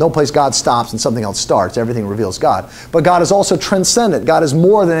 there's no place God stops and something else starts. Everything reveals God. But God is also transcendent. God is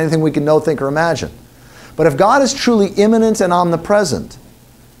more than anything we can know, think, or imagine. But if God is truly immanent and omnipresent,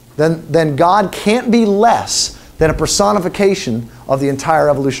 then God can't be less than a personification of the entire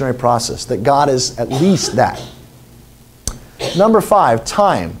evolutionary process. That God is at least that. Number 5,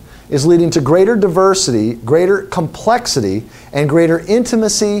 time is leading to greater diversity, greater complexity, and greater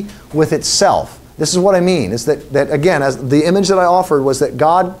intimacy with itself. This is what I mean, is that again, as the image that I offered was that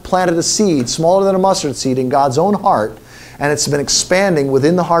God planted a seed smaller than a mustard seed in God's own heart, and it's been expanding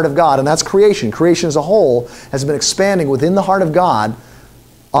within the heart of God, and that's creation. Creation as a whole has been expanding within the heart of God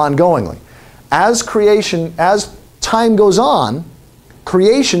ongoingly. As time goes on,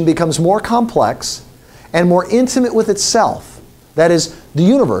 creation becomes more complex and more intimate with itself. That is, the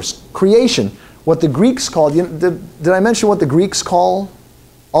universe, creation, what the Greeks called, did I mention what the Greeks call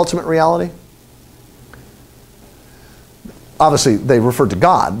ultimate reality? Obviously, they referred to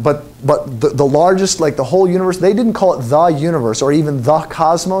God, but the largest, like the whole universe, they didn't call it the universe or even the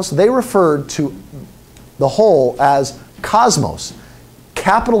cosmos. They referred to the whole as cosmos.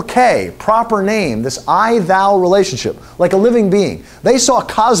 Capital K, proper name, this I-thou relationship, like a living being. They saw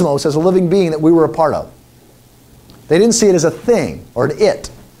cosmos as a living being that we were a part of. They didn't see it as a thing or an it.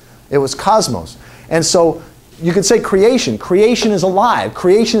 It was cosmos. And so you could say creation. Creation is alive.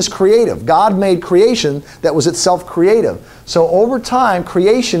 Creation is creative. God made creation that was itself creative. So over time,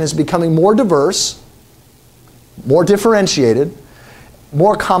 creation is becoming more diverse, more differentiated,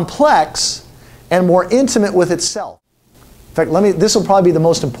 more complex, and more intimate with itself. In fact, this will probably be the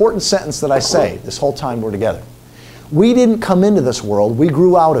most important sentence that I say this whole time we're together. We didn't come into this world. We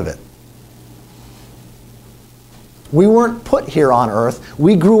grew out of it. We weren't put here on earth.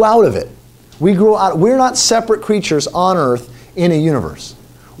 We grew out of it. We grew out. We're not separate creatures on earth in a universe.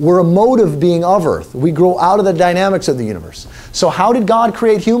 We're a motive being of earth. We grow out of the dynamics of the universe. So how did God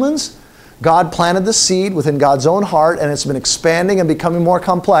create humans? God planted the seed within God's own heart, and it's been expanding and becoming more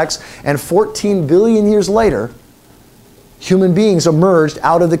complex. And 14 billion years later, human beings emerged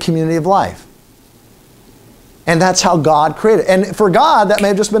out of the community of life. And that's how God created. And for God, that may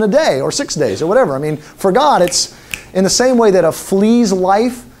have just been a day or 6 days or whatever. I mean, for God, it's in the same way that a flea's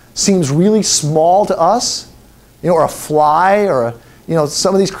life seems really small to us, or a fly, or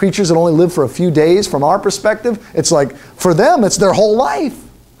some of these creatures that only live for a few days. From our perspective, it's like, for them, it's their whole life.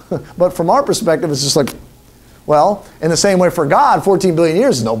 But from our perspective, it's just like, well, in the same way for God, 14 billion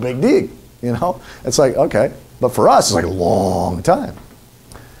years is no big deal. It's like, okay. But for us, it's like a long time.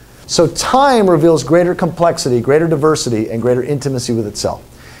 So time reveals greater complexity, greater diversity, and greater intimacy with itself.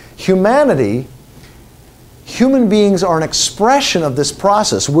 Human beings are an expression of this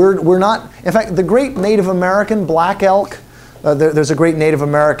process. We're not, in fact, the great Native American, Black Elk, there's a great Native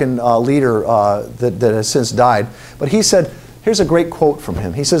American leader that has since died, but he said, here's a great quote from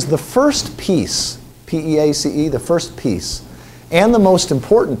him. He says, the first peace, P-E-A-C-E, the first peace, and the most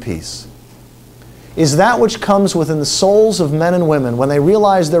important peace, is that which comes within the souls of men and women when they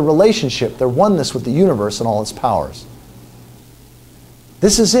realize their relationship, their oneness with the universe and all its powers.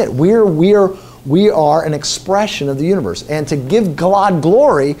 This is it. We are an expression of the universe. And to give God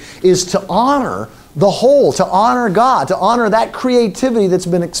glory is to honor the whole, to honor God, to honor that creativity that's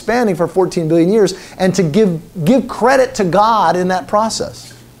been expanding for 14 billion years, and to give credit to God in that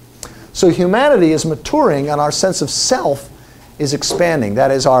process. So humanity is maturing and our sense of self is expanding. That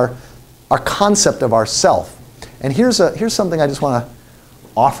is our concept of ourself. And here's something I just want to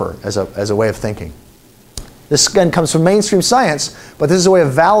offer as a way of thinking. This again comes from mainstream science, but this is a way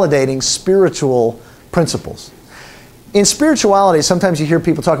of validating spiritual principles. In spirituality, sometimes you hear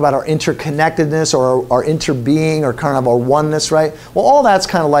people talk about our interconnectedness or our interbeing or kind of our oneness, right? Well, all that's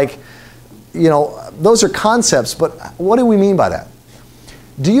kind of like, those are concepts, but what do we mean by that?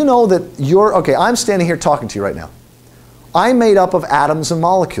 Do you know that I'm standing here talking to you right now. I'm made up of atoms and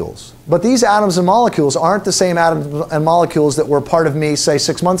molecules. But these atoms and molecules aren't the same atoms and molecules that were part of me, say,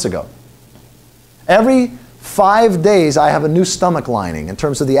 6 months ago. Every 5 days, I have a new stomach lining in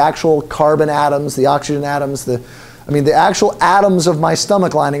terms of the actual carbon atoms, the oxygen atoms, the actual atoms of my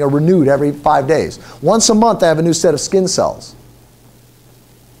stomach lining are renewed every 5 days. Once a month, I have a new set of skin cells.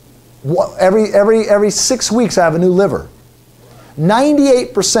 Every 6 weeks, I have a new liver.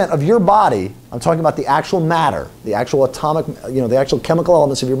 98% of your body, I'm talking about the actual matter, the actual atomic, the actual chemical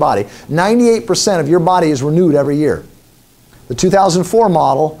elements of your body, 98% of your body is renewed every year. The 2004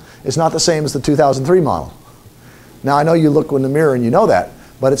 model is not the same as the 2003 model. Now, I know you look in the mirror and you know that,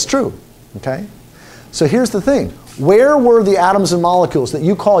 but it's true, okay? So here's the thing. Where were the atoms and molecules that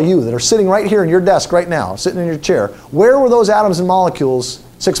you call you, that are sitting right here in your desk right now, sitting in your chair? Where were those atoms and molecules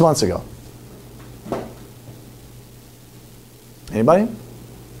 6 months ago? Anybody?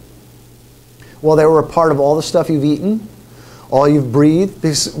 Well, they were a part of all the stuff you've eaten, all you've breathed.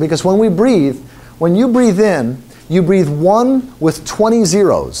 Because when you breathe in, you breathe 1 with 20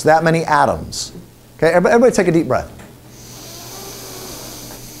 zeros, that many atoms. Okay, everybody take a deep breath.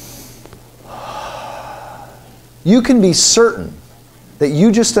 You can be certain that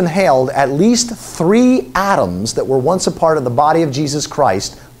you just inhaled at least 3 atoms that were once a part of the body of Jesus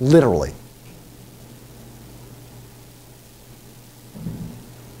Christ, literally.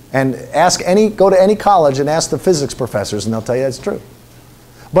 And go to any college and ask the physics professors, and they'll tell you that's true.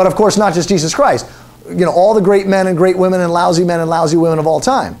 But of course, not just Jesus Christ. All the great men and great women and lousy men and lousy women of all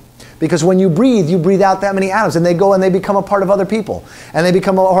time. Because when you breathe out that many atoms, and they go and they become a part of other people. And they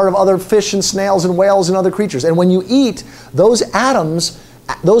become a part of other fish and snails and whales and other creatures. And when you eat, those atoms,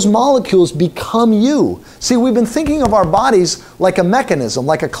 those molecules become you. See, we've been thinking of our bodies like a mechanism,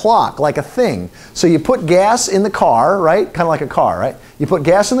 like a clock, like a thing. So you put gas in the car, right? Kind of like a car, right? You put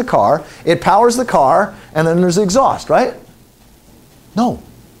gas in the car, it powers the car, and then there's the exhaust, right? No.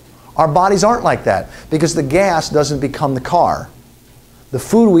 Our bodies aren't like that because the gas doesn't become the car. The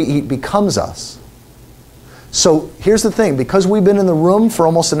food we eat becomes us. So here's the thing. Because we've been in the room for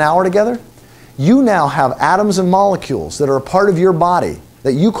almost an hour together, you now have atoms and molecules that are a part of your body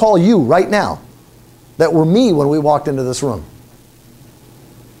that you call you right now, that were me when we walked into this room.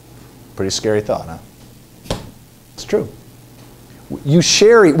 Pretty scary thought, huh? It's true.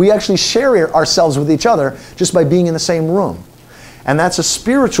 We actually share ourselves with each other just by being in the same room. And that's a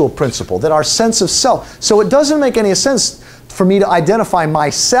spiritual principle, that our sense of self. So it doesn't make any sense for me to identify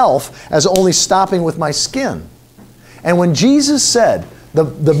myself as only stopping with my skin. And when Jesus said,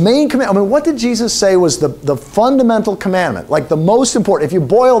 the main commandment, what did Jesus say was the fundamental commandment? Like the most important. If you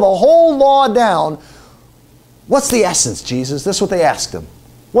boil the whole law down, what's the essence, Jesus? That's what they asked him.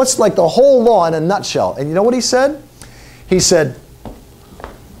 What's like the whole law in a nutshell? And you know what he said? He said,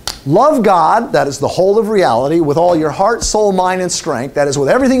 love God, that is the whole of reality, with all your heart, soul, mind, and strength. That is with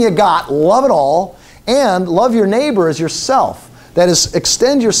everything you got, love it all. And love your neighbor as yourself. That is,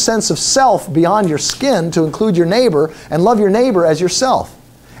 extend your sense of self beyond your skin to include your neighbor, and love your neighbor as yourself.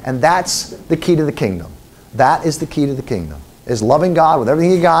 And that's the key to the kingdom. That is the key to the kingdom, is loving God with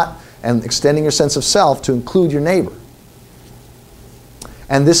everything you got and extending your sense of self to include your neighbor.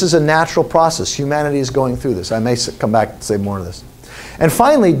 And this is a natural process. Humanity is going through this. I may come back and say more of this. And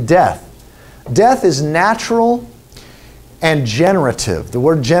finally, death. Death is natural and generative. The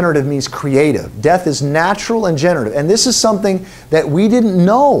word generative means creative. Death is natural and generative. And this is something that we didn't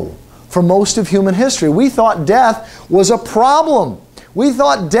know for most of human history. We thought death was a problem. We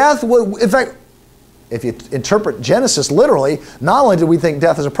thought death was, in fact, if you interpret Genesis literally, not only did we think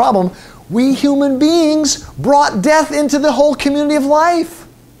death is a problem, we human beings brought death into the whole community of life.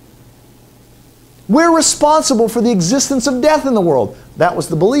 We're responsible for the existence of death in the world. That was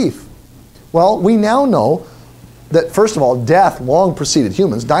the belief. Well, we now know that, first of all, death long preceded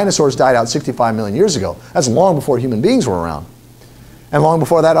humans. Dinosaurs died out 65 million years ago. That's long before human beings were around. And long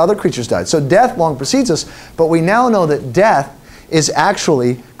before that, other creatures died. So death long precedes us, but we now know that death is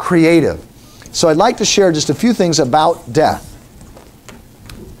actually creative. So I'd like to share just a few things about death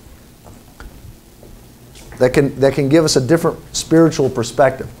that can give us a different spiritual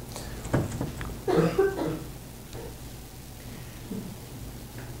perspective.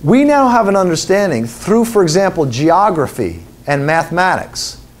 We now have an understanding through, for example, geography and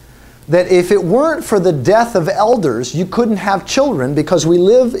mathematics, that if it weren't for the death of elders, you couldn't have children because we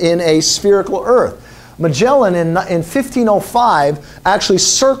live in a spherical earth. Magellan in 1505 actually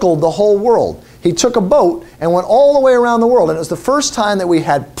circled the whole world. He took a boat and went all the way around the world, and it was the first time that we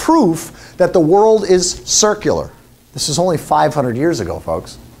had proof that the world is circular. This is only 500 years ago,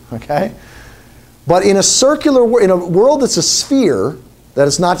 folks. Okay? But in a world that's a sphere, that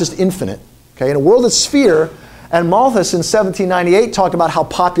is not just infinite, okay? In a world that's sphere, and Malthus in 1798 talked about how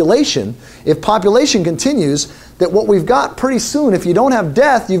population, if population continues, that what we've got pretty soon, if you don't have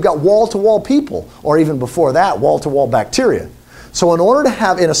death, you've got wall-to-wall people, or even before that, wall-to-wall bacteria. So in order to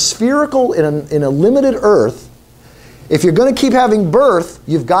have, in a spherical, in a limited earth, if you're going to keep having birth,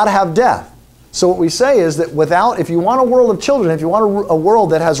 you've got to have death. So what we say is that if you want a world of children, if you want a world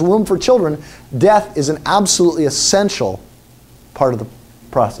that has room for children, death is an absolutely essential part of the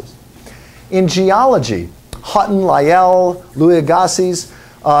process. In geology, Hutton, Lyell, Louis Agassiz,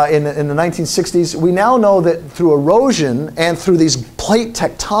 in the 1960s, we now know that through erosion and through these plate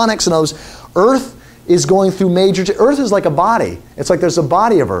tectonics and those, Earth is going through Earth is like a body. It's like there's a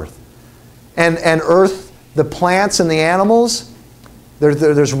body of Earth. And Earth, the plants and the animals,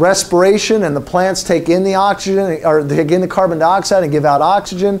 there's respiration, and the plants take in the oxygen, or take in the carbon dioxide and give out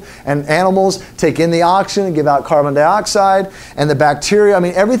oxygen, and animals take in the oxygen and give out carbon dioxide, and the bacteria, I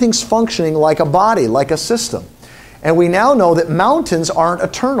mean, everything's functioning like a body, like a system. And we now know that mountains aren't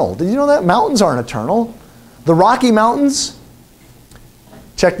eternal. Did you know that? Mountains aren't eternal. The Rocky Mountains,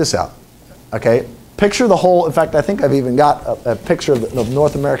 check this out, okay? Picture the whole, in fact, I think I've even got a picture of the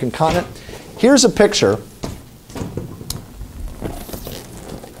North American continent. Here's a picture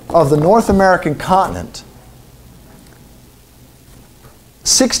of the North American continent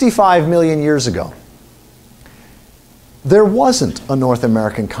 65 million years ago. There wasn't a North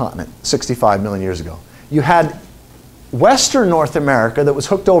American continent 65 million years ago. You had Western North America that was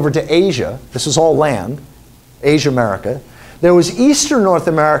hooked over to Asia. This was all land, Asia America. There was Eastern North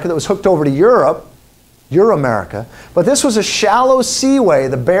America that was hooked over to Europe, Euramerica. But this was a shallow seaway,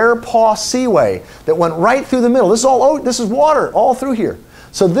 the Bear Paw Seaway, that went right through the middle. This is water all through here.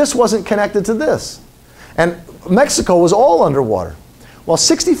 So this wasn't connected to this. And Mexico was all underwater. Well,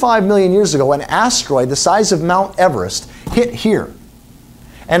 65 million years ago, an asteroid the size of Mount Everest hit here.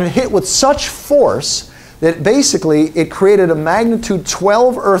 And it hit with such force that basically it created a magnitude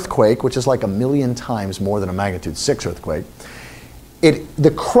 12 earthquake, which is like 1,000,000 times more than a magnitude 6 earthquake. It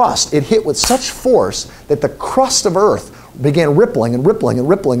hit with such force that the crust of Earth began rippling and rippling and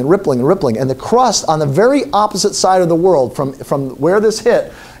rippling and rippling and rippling. And the crust on the very opposite side of the world from where this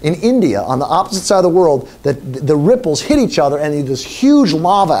hit, in India, on the opposite side of the world, the ripples hit each other and this huge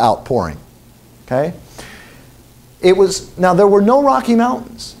lava outpouring. Okay? Now there were no Rocky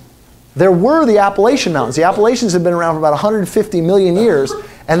Mountains. There were the Appalachian Mountains. The Appalachians had been around for about 150 million years,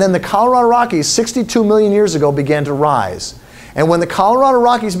 and then the Colorado Rockies 62 million years ago began to rise. And when the Colorado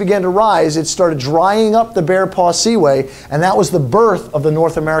Rockies began to rise, it started drying up the Bear Paw Seaway, and that was the birth of the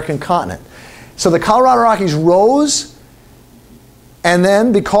North American continent. So the Colorado Rockies rose, and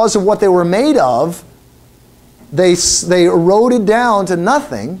then because of what they were made of, they eroded down to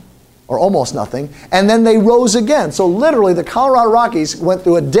nothing, or almost nothing, and then they rose again. So literally the Colorado Rockies went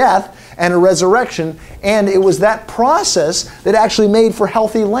through a death and a resurrection, and it was that process that actually made for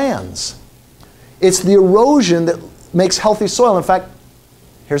healthy lands. It's the erosion that makes healthy soil. In fact,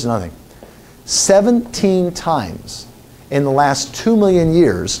 here's another thing. 17 times in the last 2 million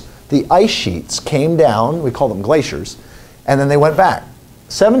years, the ice sheets came down, we call them glaciers, and then they went back.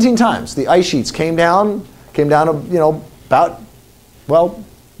 17 times the ice sheets came down to, you know,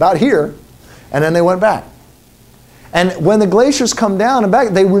 about here, and then they went back. And when the glaciers come down and back,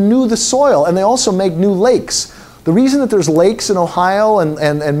 they renew the soil, and they also make new lakes. The reason that there's lakes in Ohio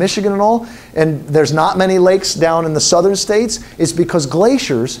and Michigan and all, and there's not many lakes down in the southern states, is because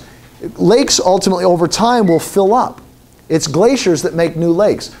lakes ultimately over time will fill up. It's glaciers that make new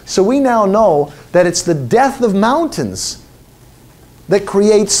lakes. So we now know that it's the death of mountains that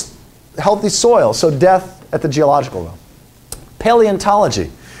creates healthy soil. So death at the geological level. Paleontology.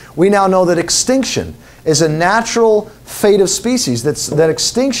 We now know that extinction is a natural fate of species. That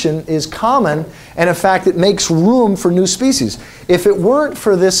extinction is common, and in fact it makes room for new species. If it weren't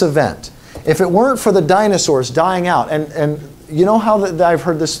for this event, if it weren't for the dinosaurs dying out, and you know how I've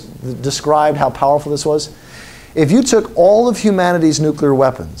heard this described, how powerful this was? If you took all of humanity's nuclear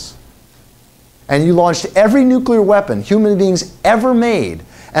weapons and you launched every nuclear weapon human beings ever made,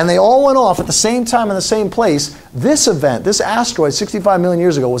 and they all went off at the same time in the same place, this event, this asteroid 65 million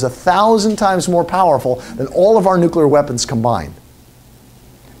years ago, was 1,000 times more powerful than all of our nuclear weapons combined.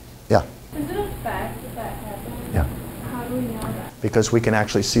 Yeah? Is it a fact that happened? Yeah. How do we know that? Because we can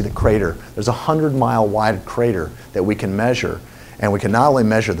actually see the crater. There's a 100-mile wide crater that we can measure. And we can not only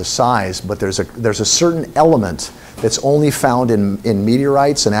measure the size, but there's a certain element that's only found in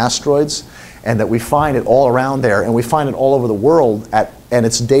meteorites and asteroids, and that we find it all around there, and we find it all over the world, and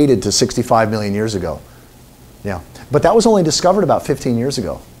it's dated to 65 million years ago. Yeah. But that was only discovered about 15 years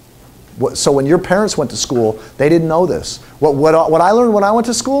ago. So when your parents went to school, they didn't know this. What I learned when I went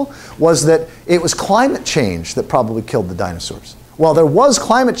to school was that it was climate change that probably killed the dinosaurs. Well, there was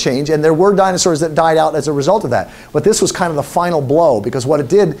climate change, and there were dinosaurs that died out as a result of that. But this was kind of the final blow, because what it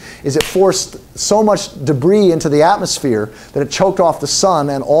did is it forced so much debris into the atmosphere that it choked off the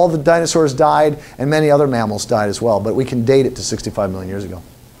sun, and all the dinosaurs died, and many other mammals died as well. But we can date it to 65 million years ago.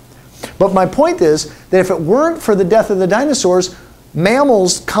 But my point is that if it weren't for the death of the dinosaurs,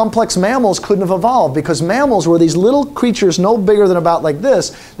 mammals, complex mammals, couldn't have evolved, because mammals were these little creatures no bigger than about like this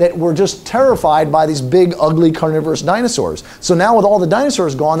that were just terrified by these big, ugly, carnivorous dinosaurs. So now with all the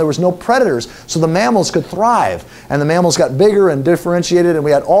dinosaurs gone, there was no predators, so the mammals could thrive. And the mammals got bigger and differentiated, and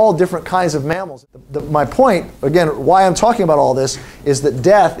we had all different kinds of mammals. My point, again, why I'm talking about all this, is that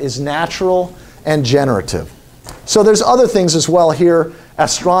death is natural and generative. So there's other things as well here.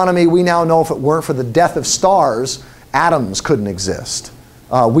 Astronomy, we now know if it weren't for the death of stars, atoms couldn't exist.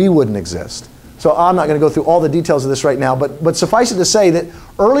 We wouldn't exist. So I'm not going to go through all the details of this right now, but suffice it to say that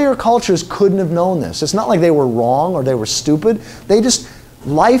earlier cultures couldn't have known this. It's not like they were wrong or they were stupid.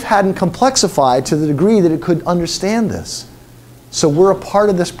 Life hadn't complexified to the degree that it could understand this. So we're a part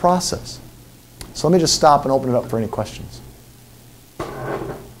of this process. So let me just stop and open it up for any questions.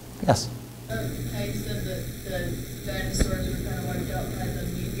 Yes? How you said that the dinosaurs were kind of wiped out by the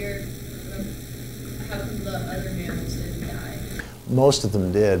meteor. How come the other mammals didn't die? Most of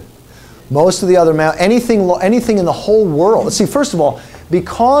them did. Most of the other mammals, anything in the whole world. Let's see, first of all,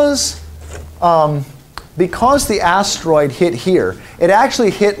 because the asteroid hit here, it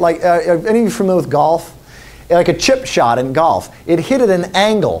actually hit like, any of you familiar with golf? Like a chip shot in golf. It hit at an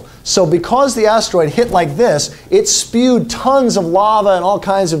angle. So because the asteroid hit like this, it spewed tons of lava and all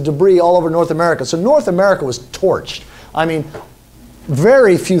kinds of debris all over North America. So North America was torched. I mean,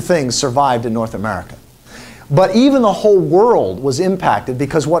 very few things survived in North America. But even the whole world was impacted,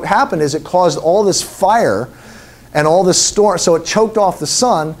 because what happened is it caused all this fire and all this storm. So it choked off the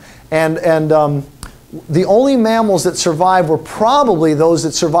sun, and the only mammals that survived were probably those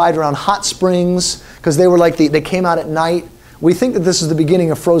that survived around hot springs, because they were like they came out at night. We think that this is the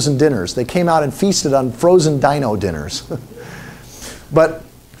beginning of frozen dinners. They came out and feasted on frozen dino dinners. But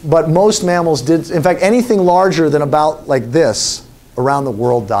most mammals did. In fact, anything larger than about like this around the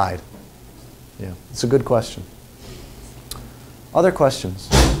world died. Yeah, it's a good question. Other questions?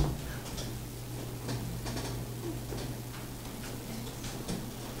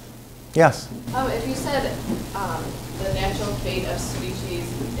 Yes? If you said the natural fate of species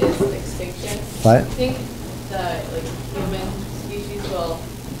is extinction, Right. do you think the human species will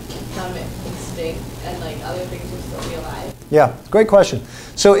become extinct and other things will still be alive? Yeah, great question.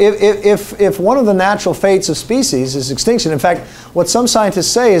 So if one of the natural fates of species is extinction, in fact, what some scientists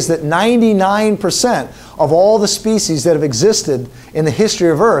say is that 99% of all the species that have existed in the history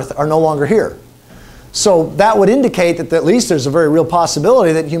of Earth are no longer here. So that would indicate that at least there's a very real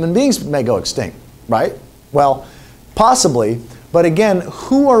possibility that human beings may go extinct, right? Well, possibly, but again,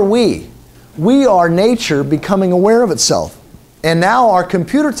 who are we? we are nature becoming aware of itself. And now our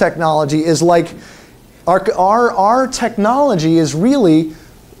computer technology is like, our technology is really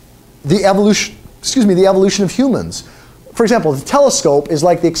the evolution, the evolution of humans. For example, the telescope is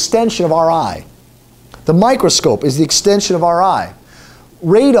like the extension of our eye. The microscope is the extension of our eye.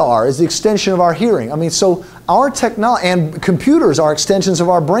 Radar is the extension of our hearing. I mean, so our technology, and computers are extensions of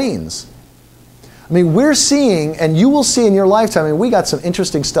our brains. I mean, we're seeing, and you will see in your lifetime, I mean, we got some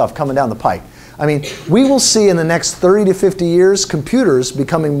interesting stuff coming down the pike. I mean, we will see in the next 30 to 50 years computers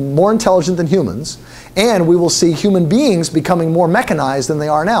becoming more intelligent than humans, and we will see human beings becoming more mechanized than they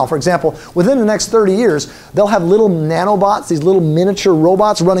are now. For example, within the next 30 years, they'll have little nanobots, these little miniature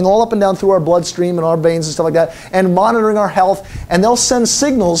robots running all up and down through our bloodstream and our veins and stuff like that, and monitoring our health, and they'll send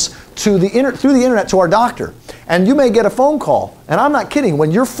signals to through the internet to our doctor. And you may get a phone call, and I'm not kidding,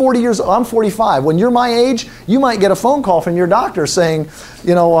 when you're 40 years old, I'm 45, when you're my age, you might get a phone call from your doctor saying,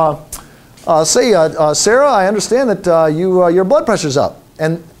 you know, Sarah, I understand that your blood pressure's up.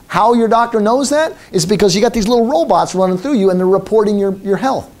 And how your doctor knows that is because you got these little robots running through you and they're reporting your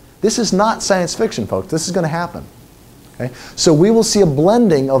health. This is not science fiction, folks. This is going to happen. Okay? So we will see a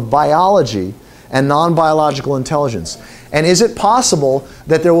blending of biology and non-biological intelligence. And is it possible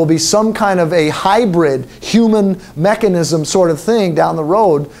that there will be some kind of a hybrid human mechanism sort of thing down the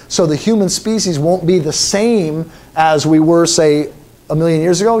road so the human species won't be the same as we were, say, a million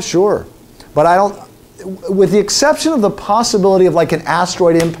years ago? Sure. But I don't, with the exception of the possibility of like an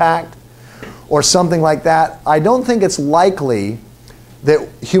asteroid impact or something like that, I don't think it's likely that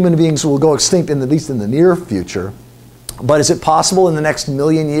human beings will go extinct, at least in the near future. But is it possible in the next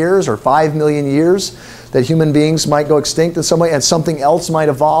million years or 5 million years that human beings might go extinct in some way and something else might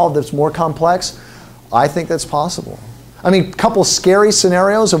evolve that's more complex? I think that's possible. I mean, a couple scary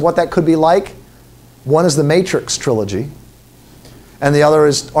scenarios of what that could be like. One is the Matrix trilogy, and the other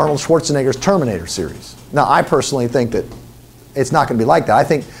is Arnold Schwarzenegger's Terminator series. Now, I personally think that it's not going to be like that.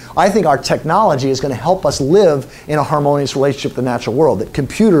 I think our technology is going to help us live in a harmonious relationship with the natural world, that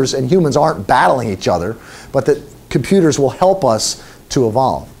computers and humans aren't battling each other, but that computers will help us to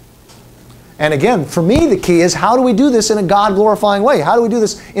evolve. And again, for me, the key is, how do we do this in a God-glorifying way? How do we do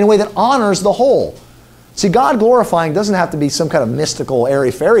this in a way that honors the whole? See, God-glorifying doesn't have to be some kind of mystical,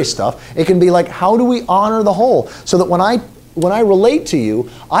 airy-fairy stuff. It can be like, how do we honor the whole? So that when I relate to you,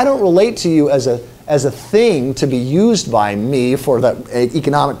 I don't relate to you as a thing to be used by me for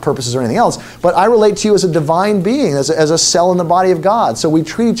economic purposes or anything else, but I relate to you as a divine being, as a cell in the body of God. So we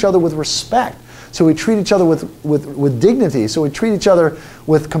treat each other with respect. So we treat each other with dignity. So we treat each other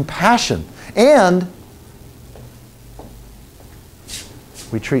with compassion. And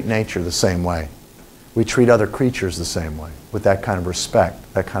we treat nature the same way. We treat other creatures the same way, with that kind of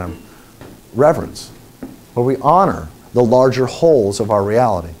respect, that kind of reverence, where we honor the larger wholes of our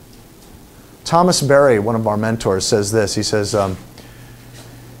reality. Thomas Berry, one of our mentors, says this. He says,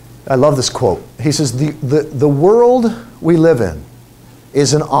 I love this quote. He says, the world we live in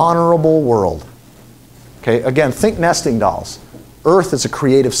is an honorable world. Okay, again, think nesting dolls. Earth is a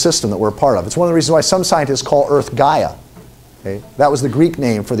creative system that we're a part of. It's one of the reasons why some scientists call Earth Gaia. Okay? That was the Greek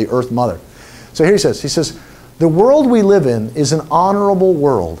name for the Earth Mother. So here he says, the world we live in is an honorable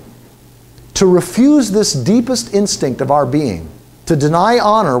world. To refuse this deepest instinct of our being, to deny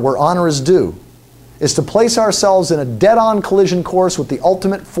honor where honor is due, is to place ourselves in a dead-on collision course with the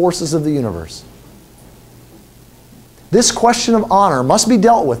ultimate forces of the universe. This question of honor must be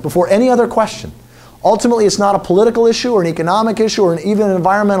dealt with before any other question. Ultimately, it's not a political issue or an economic issue or even an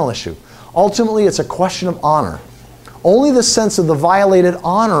environmental issue. Ultimately, it's a question of honor. Only the sense of the violated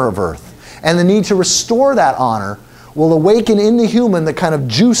honor of Earth and the need to restore that honor will awaken in the human the kind of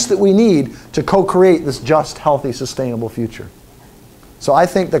juice that we need to co-create this just, healthy, sustainable future. So I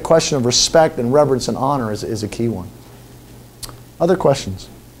think the question of respect and reverence and honor is a key one. Other questions?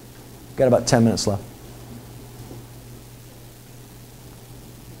 We've got about 10 minutes left.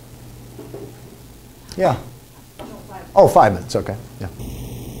 Yeah. Oh, 5 minutes, okay. Yeah. Okay,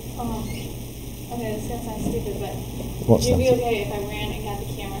 this is gonna sound stupid, but What's would you be that? okay if I ran and got the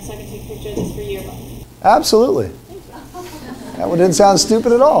camera so I could take pictures just for yearbook? Absolutely. That one didn't sound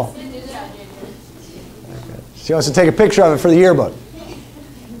stupid at all. She wants to take a picture of it for the yearbook.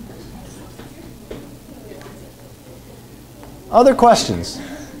 Other questions?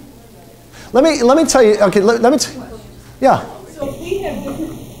 Let me tell you. Okay, let me. Yeah. So if we have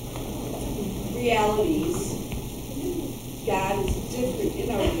different realities, God is different in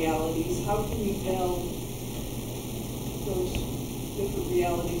our realities. How can we meld those different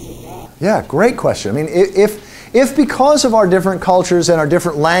realities of God? Yeah, great question. I mean, if because of our different cultures and our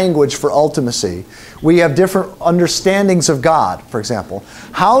different language for ultimacy, we have different understandings of God, for example,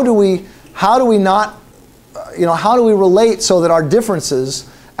 how do we how do we not, how do we relate so that our differences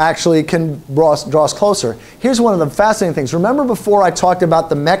actually can draw us closer? Here's one of the fascinating things. Remember before I talked about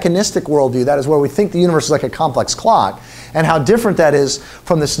the mechanistic worldview, that is where we think the universe is like a complex clock, and how different that is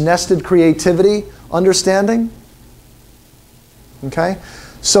from this nested creativity understanding? Okay?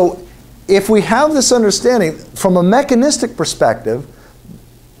 So if we have this understanding, from a mechanistic perspective,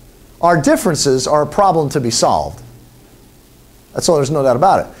 our differences are a problem to be solved. That's all, there's no doubt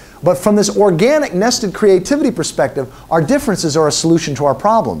about it. But from this organic nested creativity perspective, our differences are a solution to our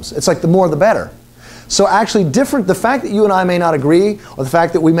problems. It's like the more the better. So actually the fact that you and I may not agree, or the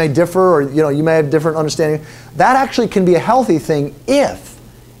fact that we may differ, or you may have different understanding, that actually can be a healthy thing if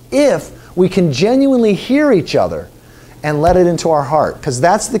we can genuinely hear each other and let it into our heart. Because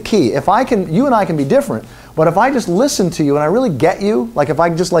that's the key. You and I can be different, but if I just listen to you and I really get you, like if I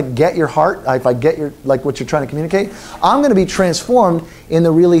just get your heart, if I get what you're trying to communicate, I'm going to be transformed in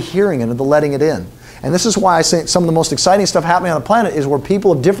the really hearing and the letting it in. And this is why I say some of the most exciting stuff happening on the planet is where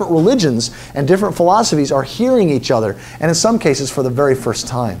people of different religions and different philosophies are hearing each other, and in some cases for the very first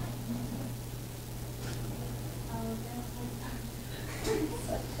time.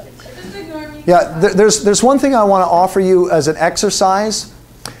 Yeah, there's one thing I want to offer you as an exercise,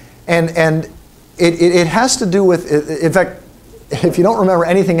 and it has to do with, in fact, if you don't remember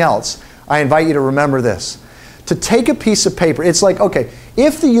anything else, I invite you to remember this. To take a piece of paper, it's like, okay,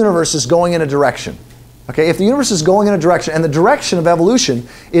 if the universe is going in a direction, okay, if the universe is going in a direction, and the direction of evolution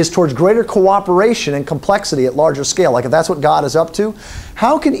is towards greater cooperation and complexity at larger scale, like if that's what God is up to,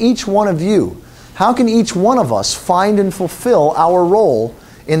 how can each one of us find and fulfill our role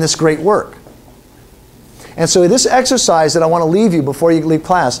in this great work? And so this exercise that I want to leave you before you leave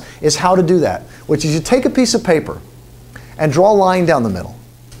class is how to do that, which is you take a piece of paper and draw a line down the middle.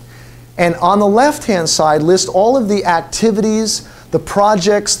 And on the left-hand side, list all of the activities, the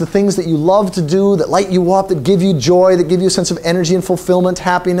projects, the things that you love to do, that light you up, that give you joy, that give you a sense of energy and fulfillment,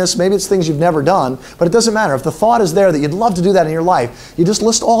 happiness. Maybe it's things you've never done, but it doesn't matter. If the thought is there that you'd love to do that in your life, you just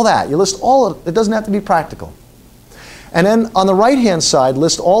list all that. You list all of it. It doesn't have to be practical. And then on the right-hand side,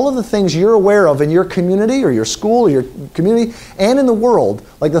 list all of the things you're aware of in your community or your school or your community and in the world,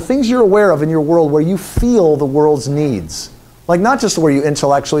 like the things you're aware of in your world where you feel the world's needs. Like not just where you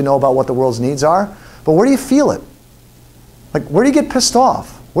intellectually know about what the world's needs are, but where do you feel it? Like where do you get pissed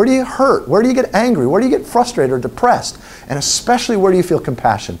off? Where do you hurt? Where do you get angry? Where do you get frustrated or depressed? And especially where do you feel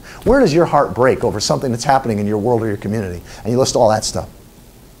compassion? Where does your heart break over something that's happening in your world or your community? And you list all that stuff.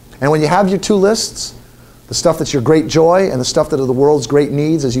 And when you have your two lists, the stuff that's your great joy and the stuff that are the world's great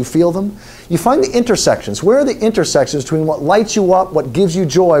needs as you feel them, you find the intersections. Where are the intersections between what lights you up, what gives you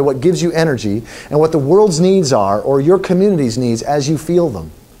joy, what gives you energy, and what the world's needs are or your community's needs as you feel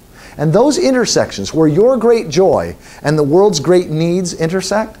them? And those intersections where your great joy and the world's great needs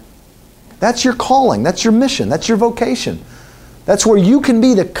intersect, that's your calling, that's your mission, that's your vocation. That's where you can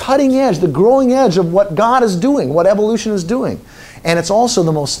be the cutting edge, the growing edge of what God is doing, what evolution is doing. And it's also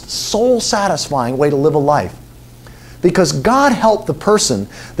the most soul-satisfying way to live a life. Because God helped the person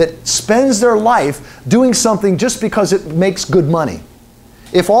that spends their life doing something just because it makes good money.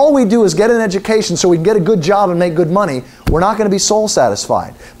 If all we do is get an education so we can get a good job and make good money, we're not going to be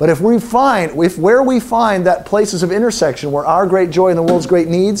soul-satisfied. But if where we find that places of intersection where our great joy and the world's great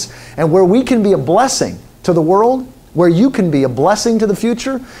needs, and where we can be a blessing to the world, where you can be a blessing to the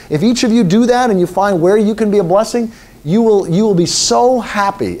future, if each of you do that and you find where you can be a blessing, you will be so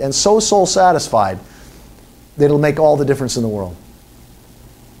happy and so soul-satisfied that it'll make all the difference in the world.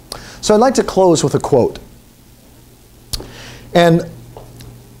 So I'd like to close with a quote. And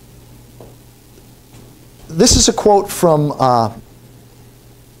this is a quote from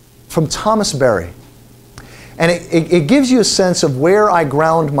Thomas Berry. And it gives you a sense of where I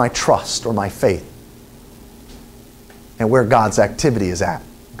ground my trust or my faith and where God's activity is at.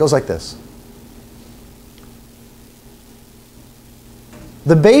 It goes like this.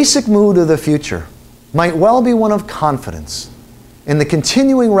 The basic mood of the future might well be one of confidence in the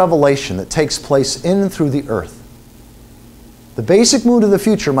continuing revelation that takes place in and through the earth. The basic mood of the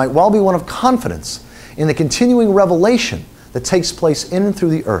future might well be one of confidence in the continuing revelation that takes place in and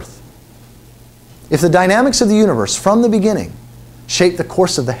through the earth. If the dynamics of the universe from the beginning shaped the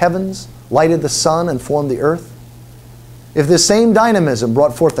course of the heavens, lighted the sun, and formed the earth, if this same dynamism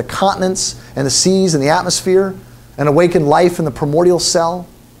brought forth the continents and the seas and the atmosphere, and awakened life in the primordial cell,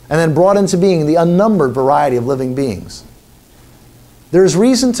 and then brought into being the unnumbered variety of living beings, there is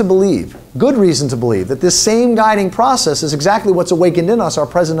reason to believe, good reason to believe, that this same guiding process is exactly what's awakened in us our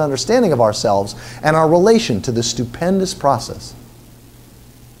present understanding of ourselves and our relation to this stupendous process.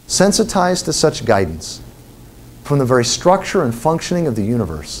 Sensitized to such guidance, from the very structure and functioning of the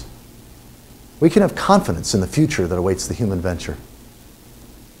universe, We can have confidence in the future that awaits the human venture.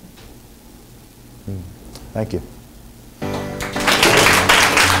 Thank you.